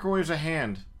he microwaves a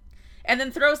hand. And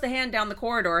then throws the hand down the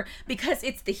corridor because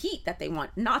it's the heat that they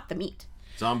want, not the meat.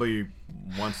 Zombie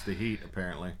wants the heat,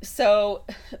 apparently. So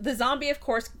the zombie, of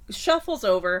course, shuffles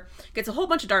over, gets a whole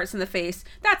bunch of darts in the face.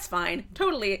 That's fine.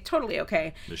 Totally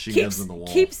okay. Machine guns in the wall.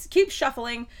 Keeps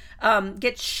shuffling.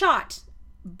 Gets shot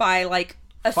by like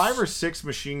a 5 or 6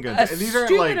 machine guns. a And these aren't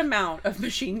stupid like amount of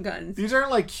machine guns. these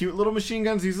aren't like cute little machine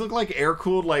guns. These look like air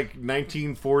cooled, like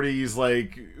 1940s,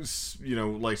 like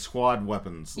like squad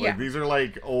weapons. Like Yeah. these are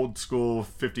like old school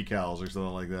 50 cals or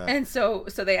something like that. And so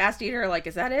they asked Dieter, like,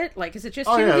 is that it? Like, is it just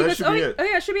Oh, you? yeah, He that goes, should oh, be yeah, it. oh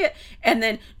yeah, it should be it. And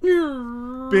then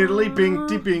Biddly bing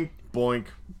dee bing boink.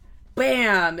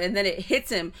 bam, and then it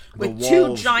hits him with The 2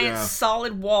 walls, giant yeah.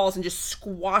 solid walls and just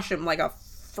squash him like a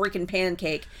freaking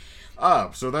pancake.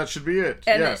 So that should be it.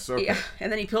 And Yes, then, okay. yeah,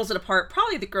 and then he peels it apart.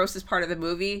 Probably the grossest part of the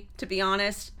movie, to be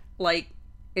honest. Like,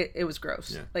 it was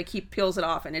gross. Yeah. Like, he peels it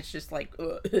off, and it's just like,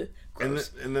 ugh,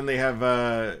 gross. And then they have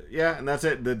and that's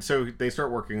it. So they start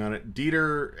working on it.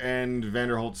 Dieter and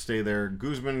Vanderholt stay there.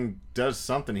 Guzman does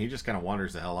something. He just kind of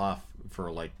wanders the hell off for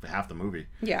like half the movie.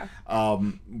 Yeah.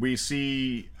 We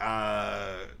see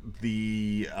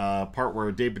the part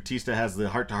where Dave Bautista has the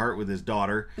heart-to-heart with his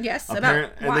daughter. Yes, And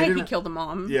about they why he didn't- killed the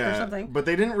mom Yeah, or something. but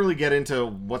they didn't really get into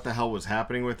what the hell was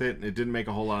happening with it. It didn't make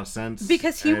a whole lot of sense.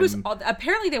 Because he was... And-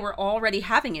 Apparently, they were already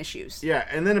having issues. Yeah,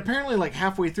 and then apparently, like,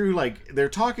 halfway through, like, they're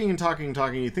talking and talking and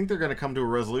talking. You think they're going to come to a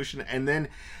resolution, and then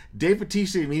Dave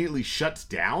Bautista immediately shuts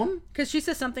down. Because she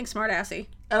says something smart-assy.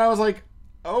 And I was like,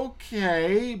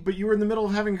 okay, but you were in the middle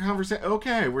of having a conversation.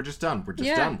 Okay, we're just done. We're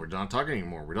just done. We're not talking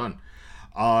anymore. We're done.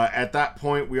 At that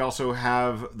point, we also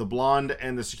have the blonde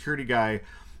and the security guy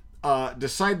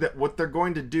decide that what they're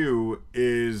going to do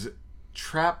is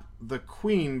trap the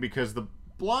queen, because the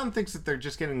blonde thinks that they're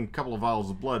just getting a couple of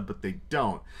vials of blood, but they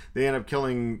don't. They end up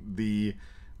killing the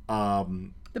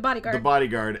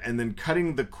bodyguard, and then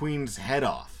cutting the queen's head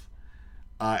off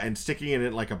and sticking it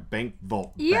in like a bank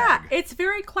vault Yeah, bag. it's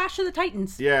very Clash of the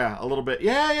Titans. Yeah, a little bit.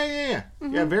 Yeah.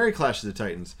 Mm-hmm. Yeah, very Clash of the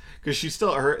Titans. Because she's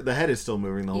still, the head is still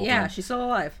moving the whole Yeah, time. she's still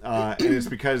alive. And it's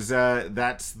because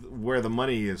that's where the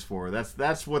money is for.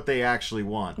 That's what they actually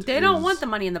want. They don't want the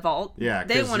money in the vault. Yeah,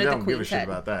 they because wanted they the don't give a queen's shit head.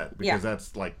 about that. Because Yeah.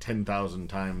 that's like 10,000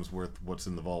 times worth what's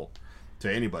in the vault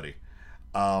to anybody.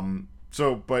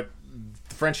 But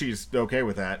Frenchie's okay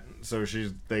with that. So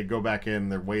they go back in,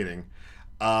 they're waiting.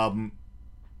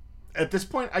 At this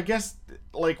point, I guess,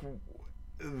 like,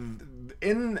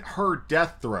 in her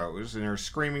death throes, in her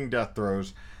screaming death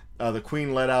throes, the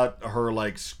queen let out her,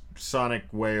 like, sonic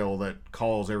wail that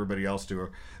calls everybody else to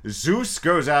her. Zeus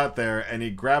goes out there and he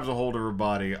grabs a hold of her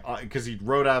body because he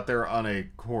rode out there on a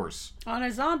horse. On a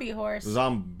zombie horse.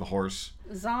 Horse.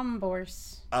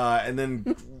 Zomborse. And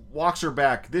then walks her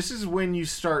back. This is when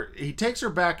he takes her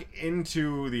back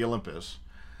into the Olympus.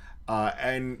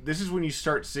 And this is when you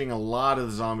start seeing a lot of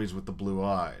the zombies with the blue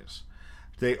eyes.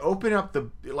 They open up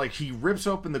he rips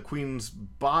open the queen's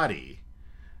body,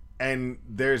 and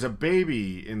there's a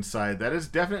baby inside that is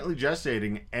definitely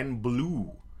gestating and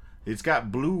blue. It's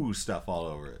got blue stuff all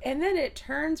over it. And then it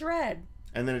turns red.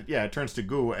 And then it turns to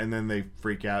goo, and then they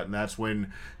freak out, and that's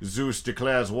when Zeus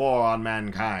declares war on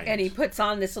mankind. And he puts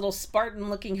on this little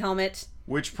Spartan-looking helmet.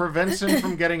 Which prevents him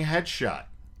from getting headshot.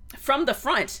 From the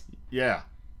front. Yeah.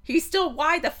 He's still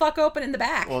wide the fuck open in the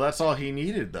back. Well, that's all he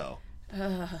needed, though.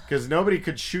 Because nobody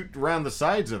could shoot around the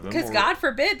sides of him. Because God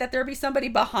forbid that there be somebody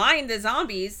behind the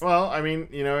zombies. Well, I mean,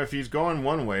 if he's going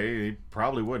one way, he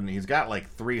probably wouldn't. He's got like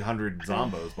 300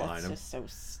 zombos behind him. That's just so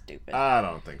stupid. I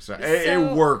don't think so.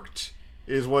 It worked,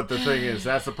 is what the thing is.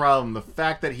 That's the problem. The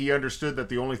fact that he understood that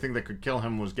the only thing that could kill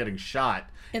him was getting shot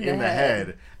in the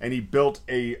head, and he built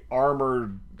a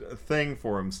armored thing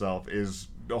for himself, is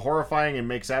horrifying and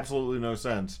makes absolutely no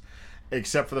sense.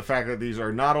 Except for the fact that these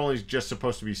are not only just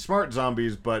supposed to be smart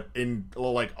zombies, but in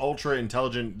like ultra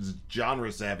intelligent, genre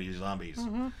savvy zombies.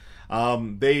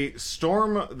 Mm-hmm. They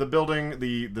storm the building,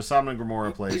 the Sodom and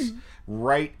Gomorrah place,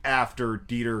 right after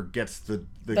Dieter gets the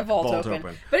vault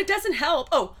open. But it doesn't help.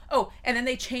 Oh, and then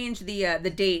they change the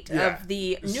date of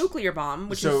the nuclear bomb,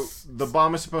 which so is... the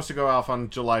bomb is supposed to go off on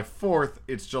July 4th.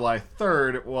 It's July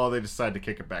 3rd. Well, they decide to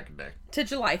kick it back a day. To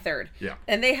July 3rd. Yeah.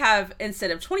 And they have,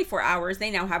 instead of 24 hours,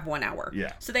 they now have 1 hour.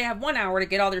 Yeah. So they have 1 hour to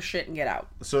get all their shit and get out.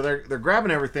 So they're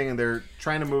grabbing everything and they're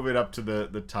trying to move it up to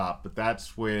the top. But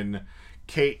that's when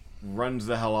Kate runs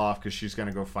the hell off because she's going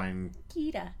to go find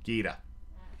Gita.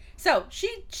 So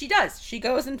she does. She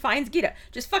goes and finds Gita.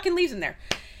 Just fucking leaves him there.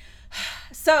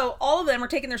 So all of them are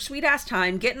taking their sweet ass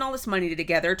time, getting all this money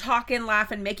together, talking,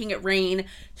 laughing, making it rain.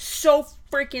 So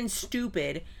freaking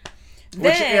stupid.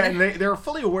 And they're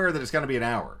fully aware that it's going to be an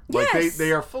hour. Like Yes.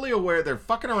 they are fully aware. They're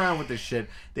fucking around with this shit.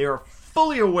 They are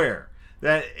fully aware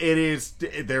that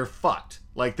they're fucked.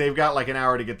 Like, they've got like an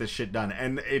hour to get this shit done,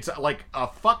 and it's like a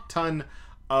fuck ton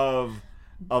of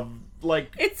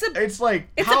like It's like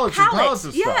a pallets and pallet. pallets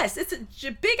of stuff. Yes, it's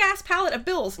a big ass pallet of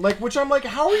bills. Like, which I'm like,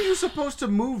 how are you supposed to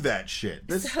move that shit?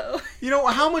 This, So- you know,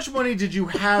 how much money did you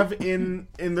have in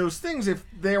those things if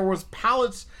there was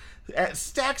pallets,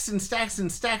 stacks and stacks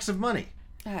and stacks of money?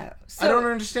 I don't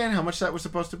understand how much that was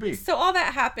supposed to be. So all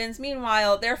that happens.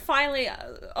 Meanwhile, they're finally,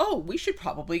 we should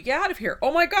probably get out of here.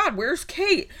 Oh my God, where's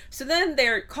Kate? So then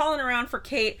they're calling around for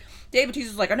Kate. Dave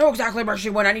Bautista's like, I know exactly where she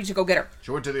went. I need to go get her.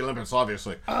 She went to the Olympics,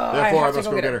 obviously. I Therefore, I have to must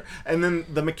go go get get her. her. And then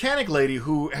the mechanic lady,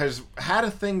 who has had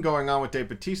a thing going on with Dave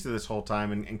Bautista this whole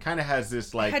time, and kind of has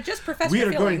this like, Had just professed we her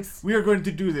are feelings. going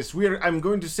to do this. I'm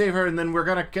going to save her, and then we're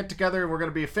gonna get together, and we're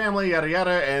gonna be a family, yada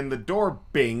yada. And the door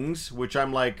bings, which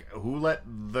I'm like, who let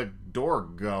the door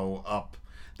go up?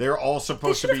 They're all They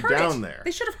supposed should to have be heard down it. there.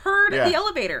 They should have heard Yeah. the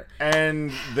elevator.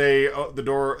 And the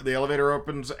elevator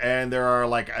opens, and there are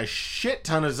like a shit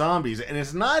ton of zombies, and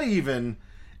it's not even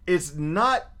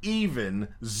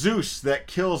Zeus that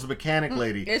kills the mechanic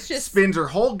lady. It's just- spins her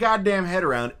whole goddamn head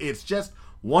around. It's just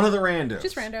one of the randos.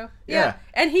 Just rando. Yeah.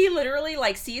 And he literally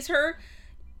like sees her,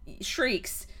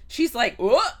 shrieks. She's like,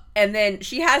 "Whoa!" And then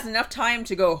she has enough time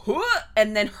to go, "Whoa!"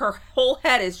 And then her whole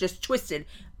head is just twisted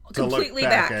To look completely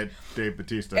back back. at Dave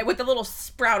Bautista. With a little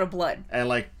sprout of blood. And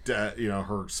like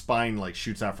her spine like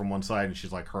shoots out from one side, and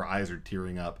she's like, her eyes are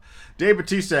tearing up. Dave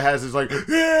Bautista has his like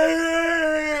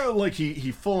like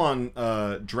he full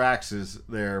on Drax is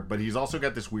there, but he's also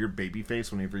got this weird baby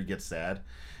face whenever he gets sad.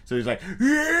 So he's like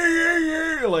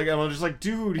like, I'm just like,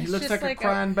 dude, he It's looks just like a like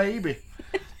crying baby.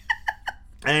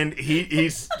 And he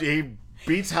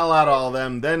beats hell out of all of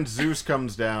them. Then Zeus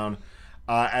comes down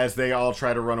as they all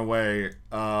try to run away.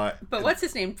 But what's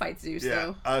his name fights Zeus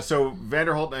Yeah. though? So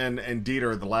Vanderholt and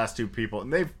Dieter are the last two people,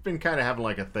 and they've been kind of having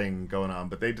like a thing going on,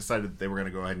 but they decided that they were going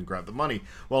to go ahead and grab the money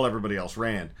while everybody else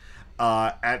ran.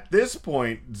 At this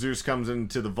point, Zeus comes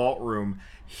into the vault room.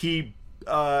 He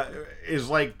is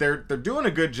like, they're doing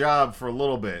a good job for a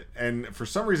little bit, and for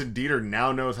some reason Dieter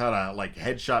now knows how to like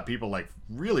headshot people like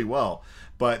really well.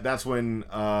 But that's when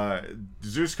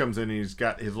Zeus comes in, and he's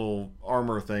got his little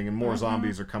armor thing, and more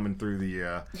zombies are coming through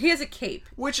the He has a cape.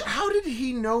 which, how did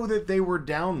he know that they were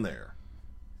down there?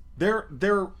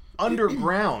 They're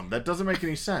underground. That doesn't make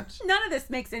any sense. None of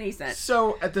this makes any sense.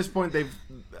 So at this point, they've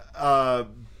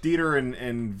Dieter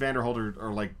and Vanderholt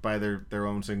are like by their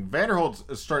own thing.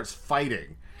 Vanderholt starts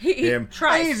fighting He him.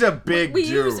 tries. He's a big we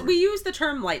dude. we use the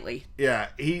term lightly, Yeah,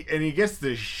 he gets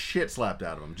the shit slapped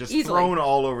out of him, just Easily. thrown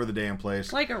all over the damn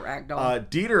place. like a ragdoll.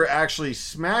 Dieter actually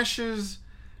smashes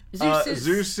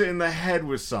Zeus in the head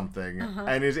with something,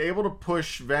 and is able to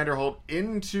push Vanderholt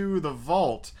into the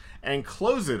vault and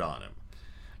close it on him.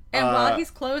 and while he's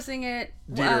closing it,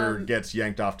 Dieter gets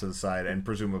yanked off to the side and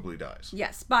presumably dies.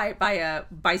 yes, by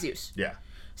Zeus. Yeah.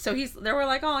 So they were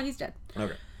like, oh, he's dead.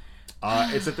 Okay.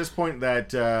 It's at this point that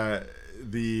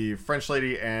the French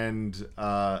lady and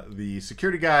the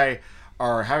security guy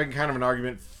are having kind of an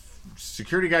argument.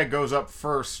 Security guy goes up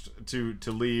first to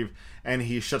leave, and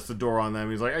he shuts the door on them.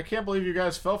 He's like, I can't believe you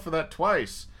guys fell for that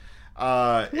twice.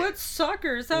 What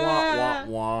suckers? Wah, wah,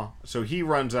 wah. So he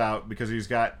runs out because he's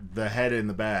got the head in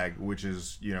the bag, which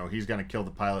is, he's going to kill the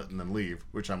pilot and then leave,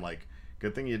 which I'm like,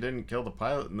 good thing you didn't kill the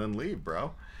pilot and then leave,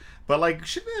 bro. But, like,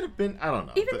 shouldn't that have been, I don't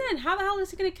know. Even then, how the hell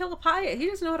is he going to kill a pilot? He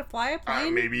doesn't know how to fly a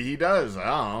plane. Maybe he does.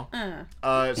 I don't know.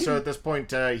 Uh. So at this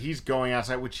point, he's going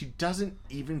outside, which he doesn't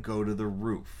even go to the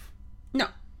roof. No.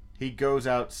 He goes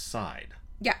outside.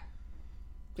 Yeah.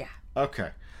 Yeah.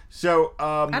 Okay. So,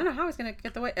 I don't know how he's going to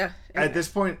get the way. at this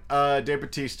point, Dave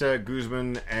Bautista,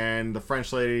 Guzman, and the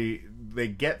French lady, they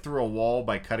get through a wall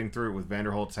by cutting through it with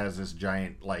Vanderholtz has this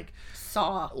giant, like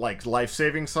saw. Like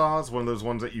life-saving saws, one of those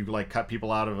ones that you, like, cut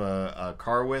people out of a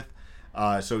car with.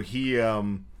 So he,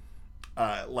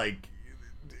 like,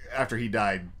 after he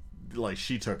died, like,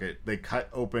 she took it. They cut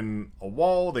open a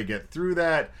wall. They get through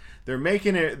that. They're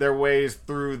making their ways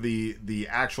through the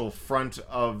actual front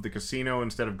of the casino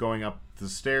instead of going up the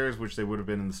stairs, which they would have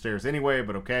been in the stairs anyway,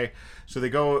 but okay. So they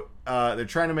go, they're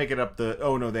trying to make it up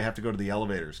oh no, they have to go to the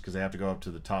elevators because they have to go up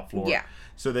to the top floor. Yeah.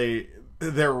 So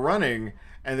they're running,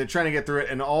 and they're trying to get through it,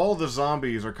 and all the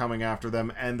zombies are coming after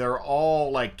them, and they're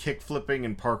all, like, kick-flipping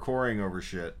and parkouring over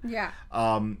shit. Yeah.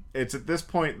 It's at this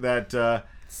point that...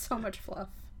 So much fluff.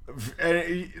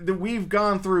 And we've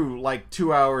gone through like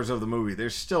 2 hours of the movie.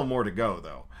 There's still more to go,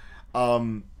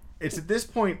 though. It's at this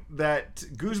point that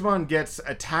Guzman gets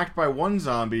attacked by one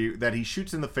zombie that he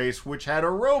shoots in the face, which had a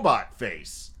robot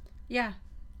face. Yeah.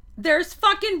 There's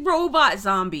fucking robot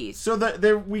zombies. So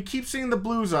we keep seeing the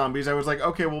blue zombies. I was like,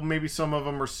 okay, well maybe some of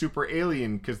them are super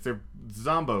alien because they're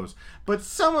zombos, but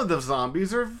some of the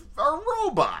zombies are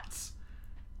robots.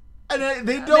 And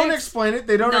they don't explain it.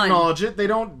 They don't acknowledge it. They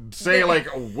don't say, like,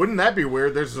 oh, wouldn't that be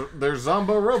weird? There's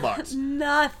zombo robots.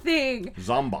 Nothing.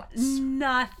 Zombots.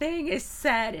 Nothing is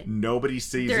said. Nobody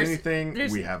sees anything.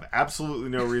 We have absolutely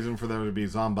no reason for them to be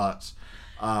zombots.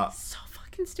 So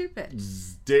fucking stupid.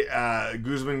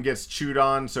 Guzman gets chewed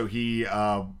on, so he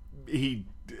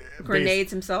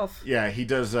grenades himself. Yeah, he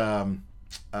does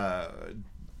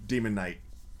Demon Knight.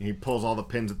 He pulls all the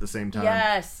pins at the same time.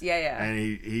 Yes, yeah. And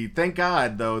he thank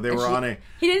God though they were on a.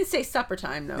 He didn't say supper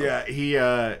time though.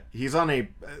 Yeah, he's on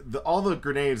all the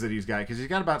grenades that he's got, because he's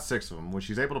got about 6 of them, which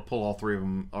he's able to pull all 3 of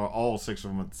them or all 6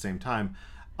 of them at the same time.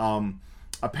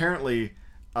 Apparently,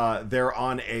 they're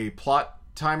on a plot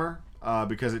timer.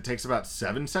 Because it takes about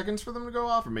 7 seconds for them to go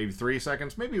off, or maybe 3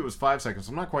 seconds. Maybe it was 5 seconds.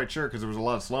 I'm not quite sure because there was a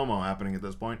lot of slow-mo happening at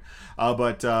this point.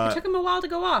 But it took him a while to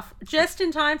go off, just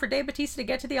in time for Dave Bautista to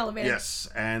get to the elevator. Yes,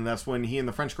 and that's when he and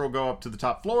the French girl go up to the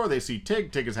top floor. They see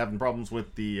Tig. Tig is having problems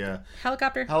with the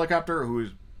helicopter, who is,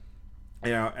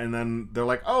 and then they're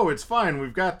like, "Oh, it's fine.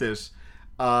 We've got this."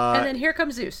 And then here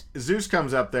comes Zeus. Zeus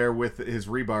comes up there with his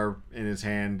rebar in his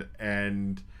hand,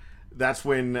 and that's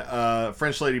when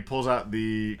French lady pulls out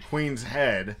the queen's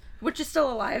head. Which is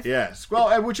still alive. Yes.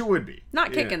 Well, which it would be.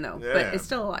 Not kicking, though, but it's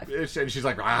still alive. And she's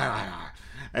like, rah, rah, rah.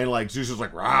 And like Zeus is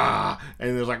like, rah.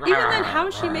 And there's like, rah. Even then, how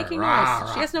is she making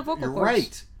noise? She has no vocal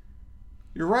cords.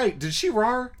 You're right. Did she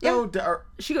rah? Yeah.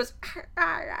 She goes,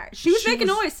 she was making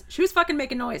noise. She was fucking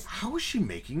making noise. How is she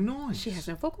making noise? She has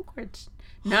no vocal cords.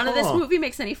 None of this movie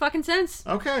makes any fucking sense.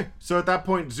 Okay. So at that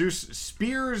point, Zeus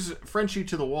spears Frenchie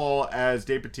to the wall as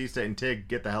Dave Bautista and Tig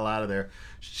get the hell out of there.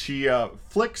 She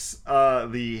flicks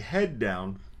the head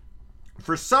down.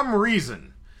 For some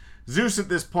reason, Zeus at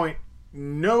this point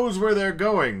knows where they're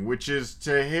going, which is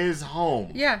to his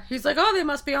home. Yeah. He's like, oh, they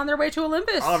must be on their way to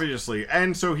Olympus. Obviously.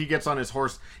 And so he gets on his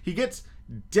horse. He gets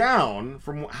down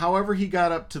from however he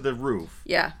got up to the roof.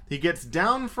 Yeah. He gets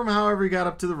down from however he got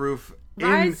up to the roof.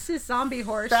 Rides his zombie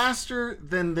horse faster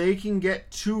than they can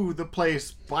get to the place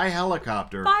by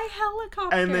helicopter.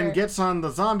 And then gets on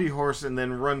the zombie horse and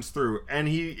then runs through. And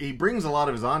he brings a lot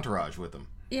of his entourage with him.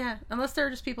 Yeah, unless there are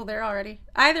just people there already.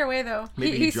 Either way, though,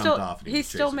 maybe he jumped off and he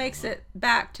still makes it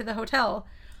back to the hotel.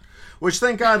 Which,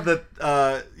 thank God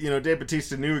that Dave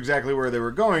Bautista knew exactly where they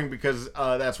were going, because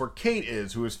that's where Kate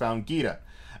is, who has found Gita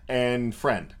and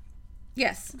Friend.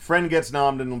 Yes. Friend gets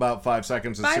nommed in about 5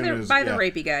 seconds by the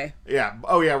rapey guy. Yeah.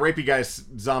 Oh, yeah. Rapey guy's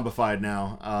zombified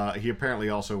now. He apparently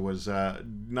also was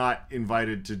not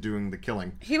invited to doing the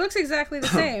killing. He looks exactly the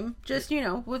same, just,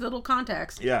 with little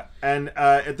context. Yeah. And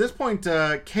at this point,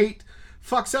 Kate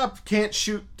fucks up, can't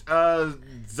shoot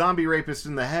zombie rapist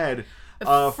in the head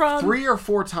from 3 or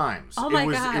 4 times. Oh, my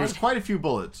God. It was quite a few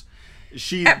bullets.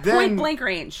 At point blank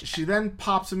range. She then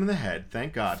pops him in the head.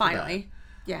 Thank God. Finally.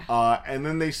 Yeah. And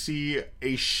then they see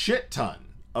a shit ton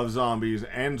of zombies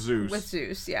and Zeus. With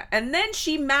Zeus, yeah. And then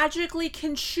she magically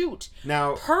can shoot.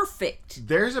 Now, perfect.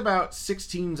 There's about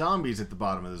 16 zombies at the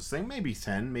bottom of this thing. Maybe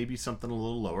 10, maybe something a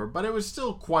little lower. But it was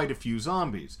still quite a few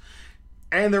zombies.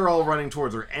 And they're all running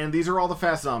towards her. And these are all the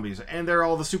fast zombies. And they're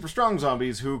all the super strong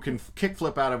zombies who can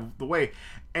kickflip out of the way.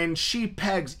 And she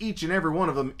pegs each and every one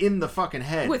of them in the fucking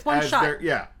head. With one shot.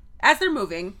 As they're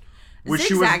moving. Which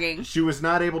zigzagging. She was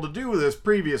not able to do this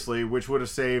previously, which would have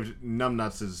saved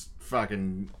Numbnuts'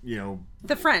 fucking,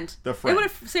 The friend. It would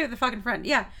have saved the fucking friend.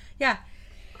 Yeah.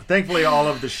 Thankfully, all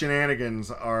of the shenanigans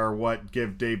are what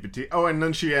give Dave Bautista... Oh, and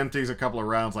then she empties a couple of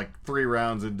rounds, like 3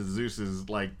 rounds into Zeus's,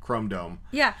 chrome dome.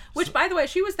 Yeah, which, by the way,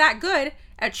 she was that good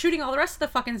at shooting all the rest of the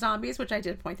fucking zombies, which I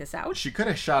did point this out. She could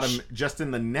have shot him just in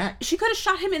the neck. She could have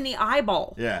shot him in the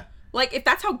eyeball. Yeah. If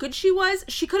that's how good she was,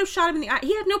 she could have shot him in the eye.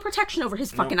 He had no protection over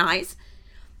his fucking eyes.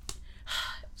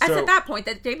 At that point,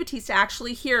 that Dave Bautista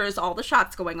actually hears all the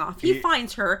shots going off. He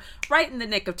finds her right in the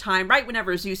nick of time, right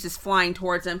whenever Zeus is flying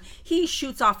towards him. He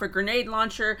shoots off a grenade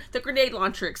launcher. The grenade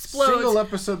launcher explodes. Single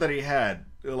episode that he had,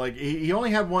 he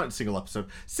only had one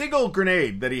single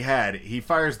grenade that he had. He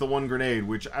fires the one grenade,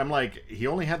 which I'm like, he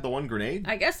only had the one grenade?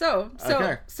 I guess so.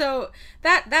 Okay. So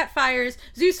that fires.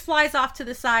 Zeus flies off to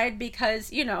the side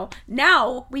because,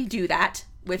 now we do that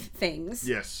with things.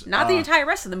 Yes. Not the entire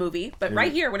rest of the movie, but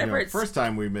right here, whenever it's... First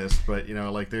time we missed, but,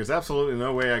 there's absolutely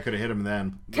no way I could have hit him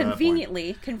then.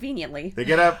 Conveniently. They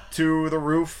get up to the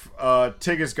roof.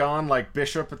 Tig is gone, like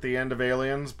Bishop at the end of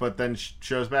Aliens, but then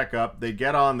shows back up. They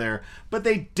get on there, but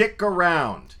they dick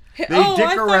around. They oh, dick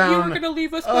I around thought you were going to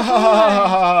leave us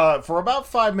behind. for about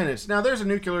 5 minutes. Now, there's a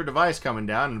nuclear device coming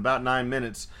down in about 9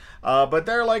 minutes. But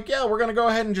they're like, yeah, we're going to go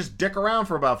ahead and just dick around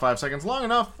for about 5 seconds, long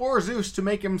enough for Zeus to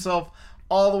make himself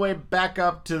all the way back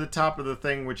up to the top of the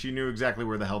thing, which he knew exactly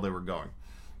where the hell they were going.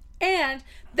 And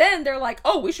then they're like,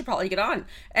 oh, we should probably get on.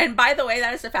 And by the way,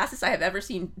 that is the fastest I have ever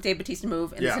seen Dave Bautista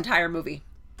move in this entire movie.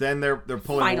 Then they're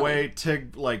pulling Finally. away.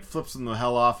 Tig like flips them the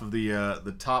hell off of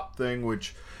the top thing,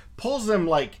 which pulls them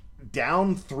like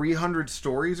down 300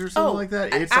 stories or something like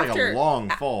that. It's like a long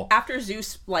fall. After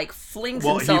Zeus like flings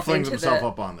Well, himself he flings into himself the,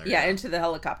 up on there. Yeah, into the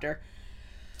helicopter.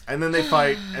 And then they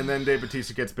fight, and then Dave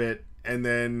Bautista gets bit, and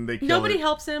then they kill Nobody it.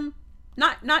 helps him.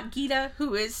 Not Gita,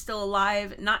 who is still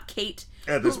alive. Not Kate.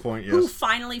 At this point, yes. Who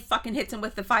finally fucking hits him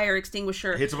with the fire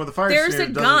extinguisher. Hits him with the fire There's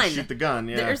extinguisher, a doesn't gun. shoot the gun,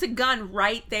 yeah. There's a gun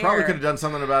right there. Probably could have done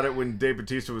something about it when Dave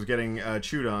Bautista was getting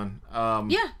chewed on.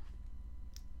 Yeah.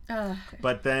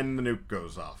 But then the nuke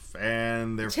goes off,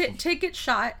 and they're... Tig gets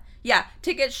shot. Yeah,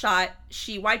 Tig gets shot.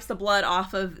 She wipes the blood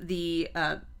off of the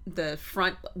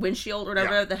front windshield or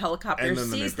whatever, Yeah. the helicopter, And then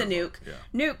the sees nuke the goes nuke. off,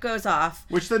 yeah. Nuke goes off.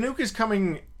 Which the nuke is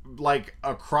coming, like,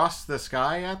 across the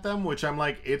sky at them, which I'm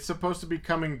like, it's supposed to be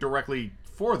coming directly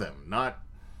for them, not,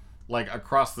 like,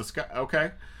 across the sky.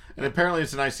 Okay. And apparently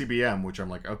it's an ICBM, which I'm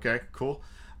like, okay, cool.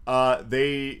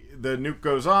 The nuke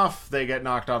goes off, they get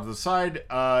knocked off to the side.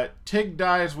 Tig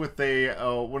dies with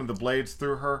one of the blades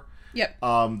through her. Yep.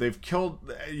 They've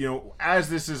killed, as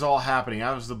this is all happening,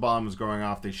 as the bomb is going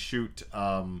off, they shoot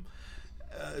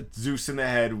Zeus in the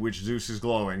head, which Zeus is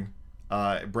glowing.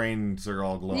 Brains are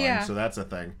all glowing, Yeah. so that's a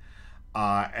thing.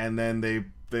 And then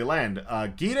they land.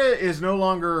 Gita is no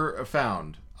longer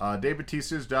found. Dave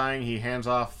Bautista is dying. He hands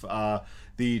off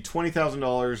the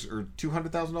 $20,000 or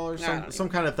 $200,000, some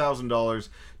kind of $1,000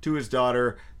 to his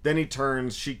daughter. Then he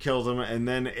turns, she kills him, and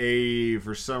then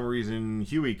for some reason,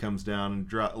 Huey comes down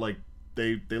and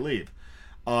they leave.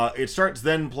 It starts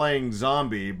then playing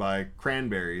Zombie by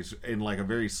Cranberries in like a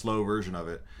very slow version of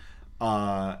it.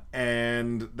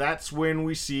 And that's when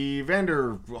we see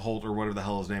Vanderholt, or whatever the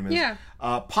hell his name is,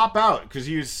 pop out because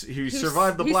he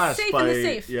survived the blast safe by in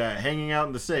the safe. hanging out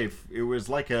in the safe. It was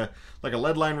like a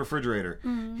lead line refrigerator.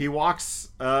 Mm-hmm. He walks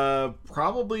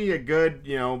probably a good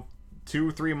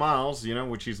 2-3 miles,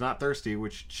 which he's not thirsty,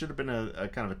 which should have been a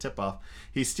kind of a tip off.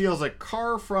 He steals a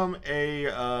car from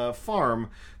a farm,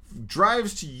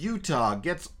 drives to Utah,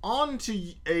 gets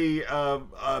onto a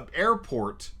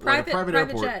airport, like a private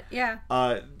airport, jet, yeah.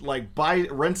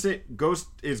 Rents it,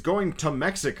 is going to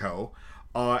Mexico,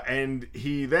 and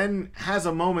he then has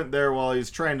a moment there while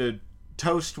he's trying to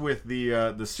toast with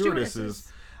the stewardesses,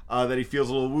 that he feels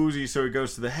a little woozy, so he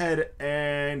goes to the head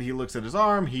and he looks at his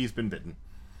arm. He's been bitten.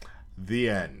 The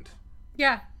end.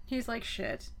 Yeah, he's like,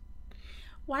 shit.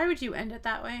 Why would you end it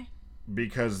that way?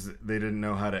 Because they didn't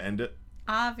know how to end it.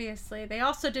 Obviously. They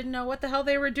also didn't know what the hell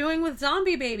they were doing with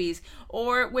zombie babies,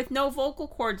 or with no vocal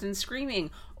cords and screaming,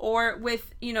 or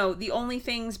with, the only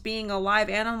things being alive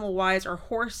animal-wise are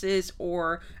horses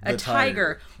or a The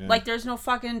tiger. Yeah. Like, there's no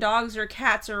fucking dogs or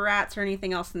cats or rats or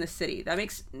anything else in the city. That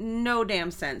makes no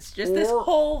damn sense. Just this Or-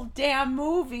 whole damn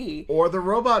movie. Or the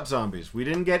robot zombies. We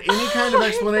didn't get any kind of my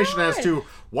explanation as God. to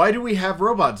why do we have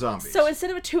robot zombies. So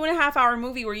instead of a 2.5-hour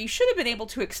movie where you should have been able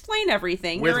to explain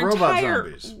everything, With your robot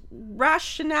entire zombies.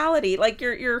 rationality, like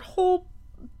the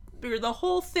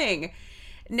whole thing,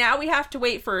 now we have to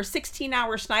wait for a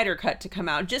 16-hour Snyder cut to come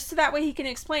out, just so that way he can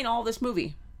explain all this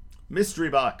movie. Mystery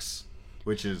Box,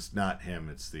 which is not him,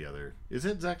 it's the other. Is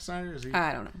it Zack Snyder? Is he?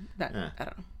 I don't know. Yeah. I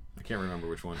don't know. I can't remember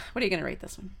which one. What are you gonna rate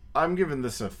this one? I'm giving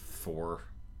this a 4.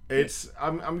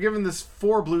 I'm giving this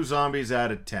 4 blue zombies out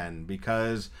of 10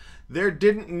 because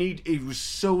it was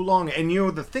so long. And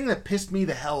the thing that pissed me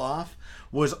the hell off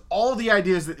was all the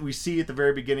ideas that we see at the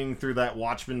very beginning through that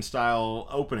Watchmen style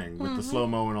opening with the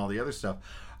slow-mo and all the other stuff.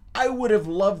 I would have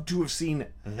loved to have seen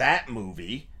that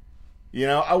movie.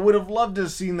 I would have loved to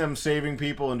have seen them saving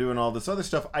people and doing all this other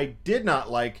stuff. I did not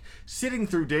like sitting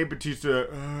through Dave Bautista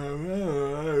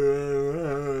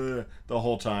the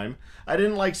whole time. I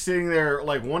didn't like sitting there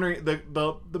like wondering.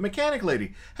 The mechanic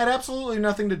lady had absolutely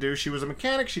nothing to do. She was a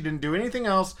mechanic. She didn't do anything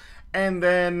else. And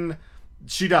then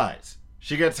she dies.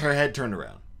 She gets her head turned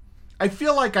around. I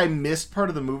feel like I missed part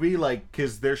of the movie,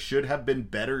 because there should have been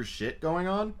better shit going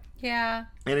on. Yeah.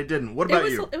 And it didn't. What about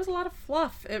you? It was a lot of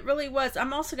fluff. It really was.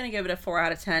 I'm also going to give it a 4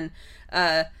 out of 10.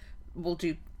 We'll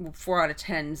do 4 out of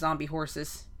 10 zombie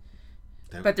horses.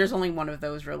 But there's only one of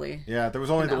those, really. Yeah, there was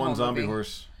only the that one whole zombie movie.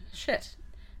 horse. Shit.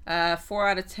 4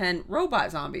 out of 10 robot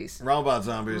zombies. Robot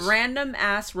zombies. Random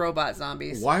ass robot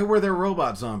zombies. Why were there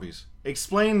robot zombies?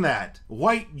 Explain that.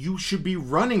 White, you should be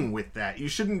running with that. You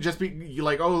shouldn't just be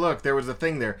like, oh, look, there was a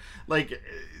thing there. Like,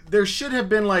 there should have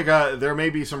been like, there may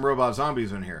be some robot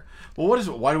zombies in here. Well,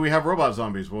 why do we have robot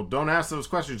zombies? Well, don't ask those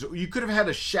questions. You could have had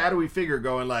a shadowy figure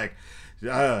going like,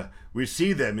 we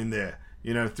see them in there,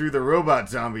 through the robot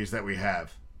zombies that we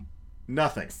have.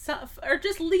 Nothing. Or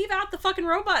just leave out the fucking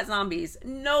robot zombies.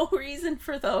 No reason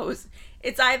for those.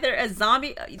 It's either a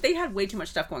zombie. They had way too much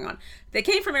stuff going on. They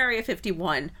came from Area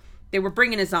 51. They were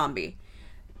bringing a zombie.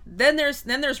 Then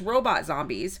there's robot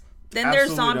zombies. Then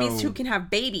there's zombies who can have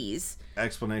babies.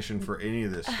 Explanation for any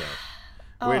of this stuff.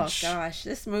 Gosh,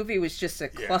 this movie was just a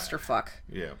clusterfuck.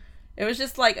 Yeah. It was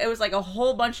just like a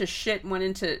whole bunch of shit went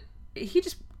into.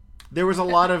 There was a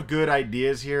lot of good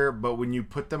ideas here, but when you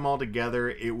put them all together,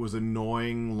 it was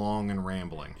annoying, long, and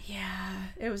rambling. Yeah,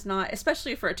 it was not,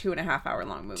 especially for a 2.5 hour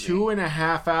long movie.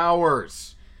 2.5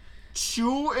 hours.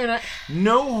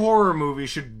 No horror movie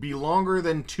should be longer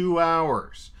than 2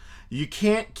 hours. You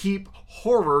can't keep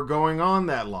horror going on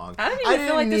that long. I didn't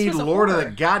feel like this was a Lord horror. of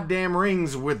the goddamn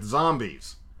Rings with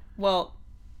zombies. Well,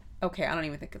 okay, I don't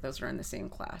even think that those are in the same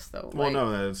class, though. Well,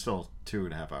 no, that's still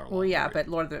 2.5 hours long. Well, yeah, right? but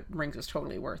Lord of the Rings was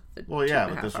totally worth the. Well, yeah,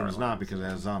 but 2.5 this one's hour not long. because it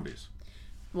has zombies.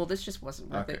 Well, this just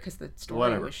wasn't worth it because the story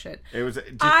Whatever. was shit. It was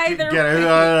Either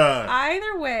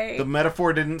way. The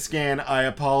metaphor didn't scan. I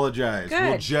apologize. Good.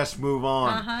 We'll just move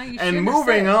on. You and should have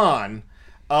moving said. on.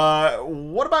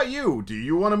 What about you? Do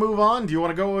you want to move on? Do you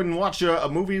want to go and watch a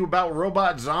movie about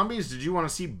robot zombies? Did you want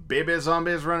to see baby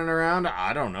zombies running around?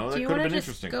 I don't know. That Do you could have want been to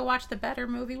just interesting. go watch the better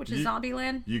movie, which is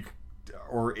Zombieland?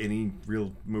 Or any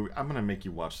real movie. I'm gonna make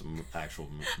you watch some actual.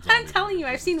 I'm telling you,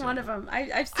 I've seen one of them.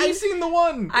 I've seen the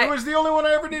one. It was the only one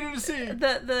I ever needed to see.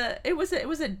 It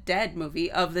was a dead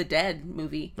movie of the dead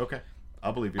movie. Okay.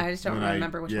 I'll believe you. I just don't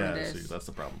remember which one it is. See, that's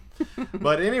the problem.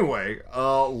 But anyway,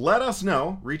 let us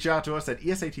know. Reach out to us at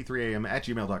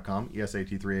esat3am@gmail.com,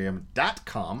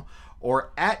 esat3am.com,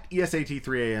 or at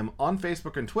esat3am on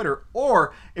Facebook and Twitter.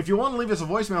 Or if you want to leave us a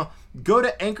voicemail, go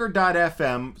to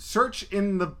anchor.fm, search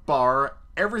in the bar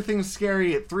Everything's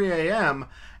Scary at 3 a.m.,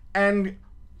 and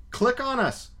click on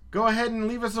us. Go ahead and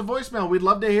leave us a voicemail. We'd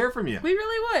love to hear from you. We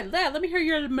really would. Yeah, let me hear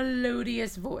your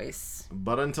melodious voice.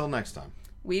 But until next time.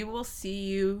 We will see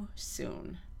you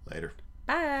soon. Later.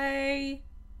 Bye.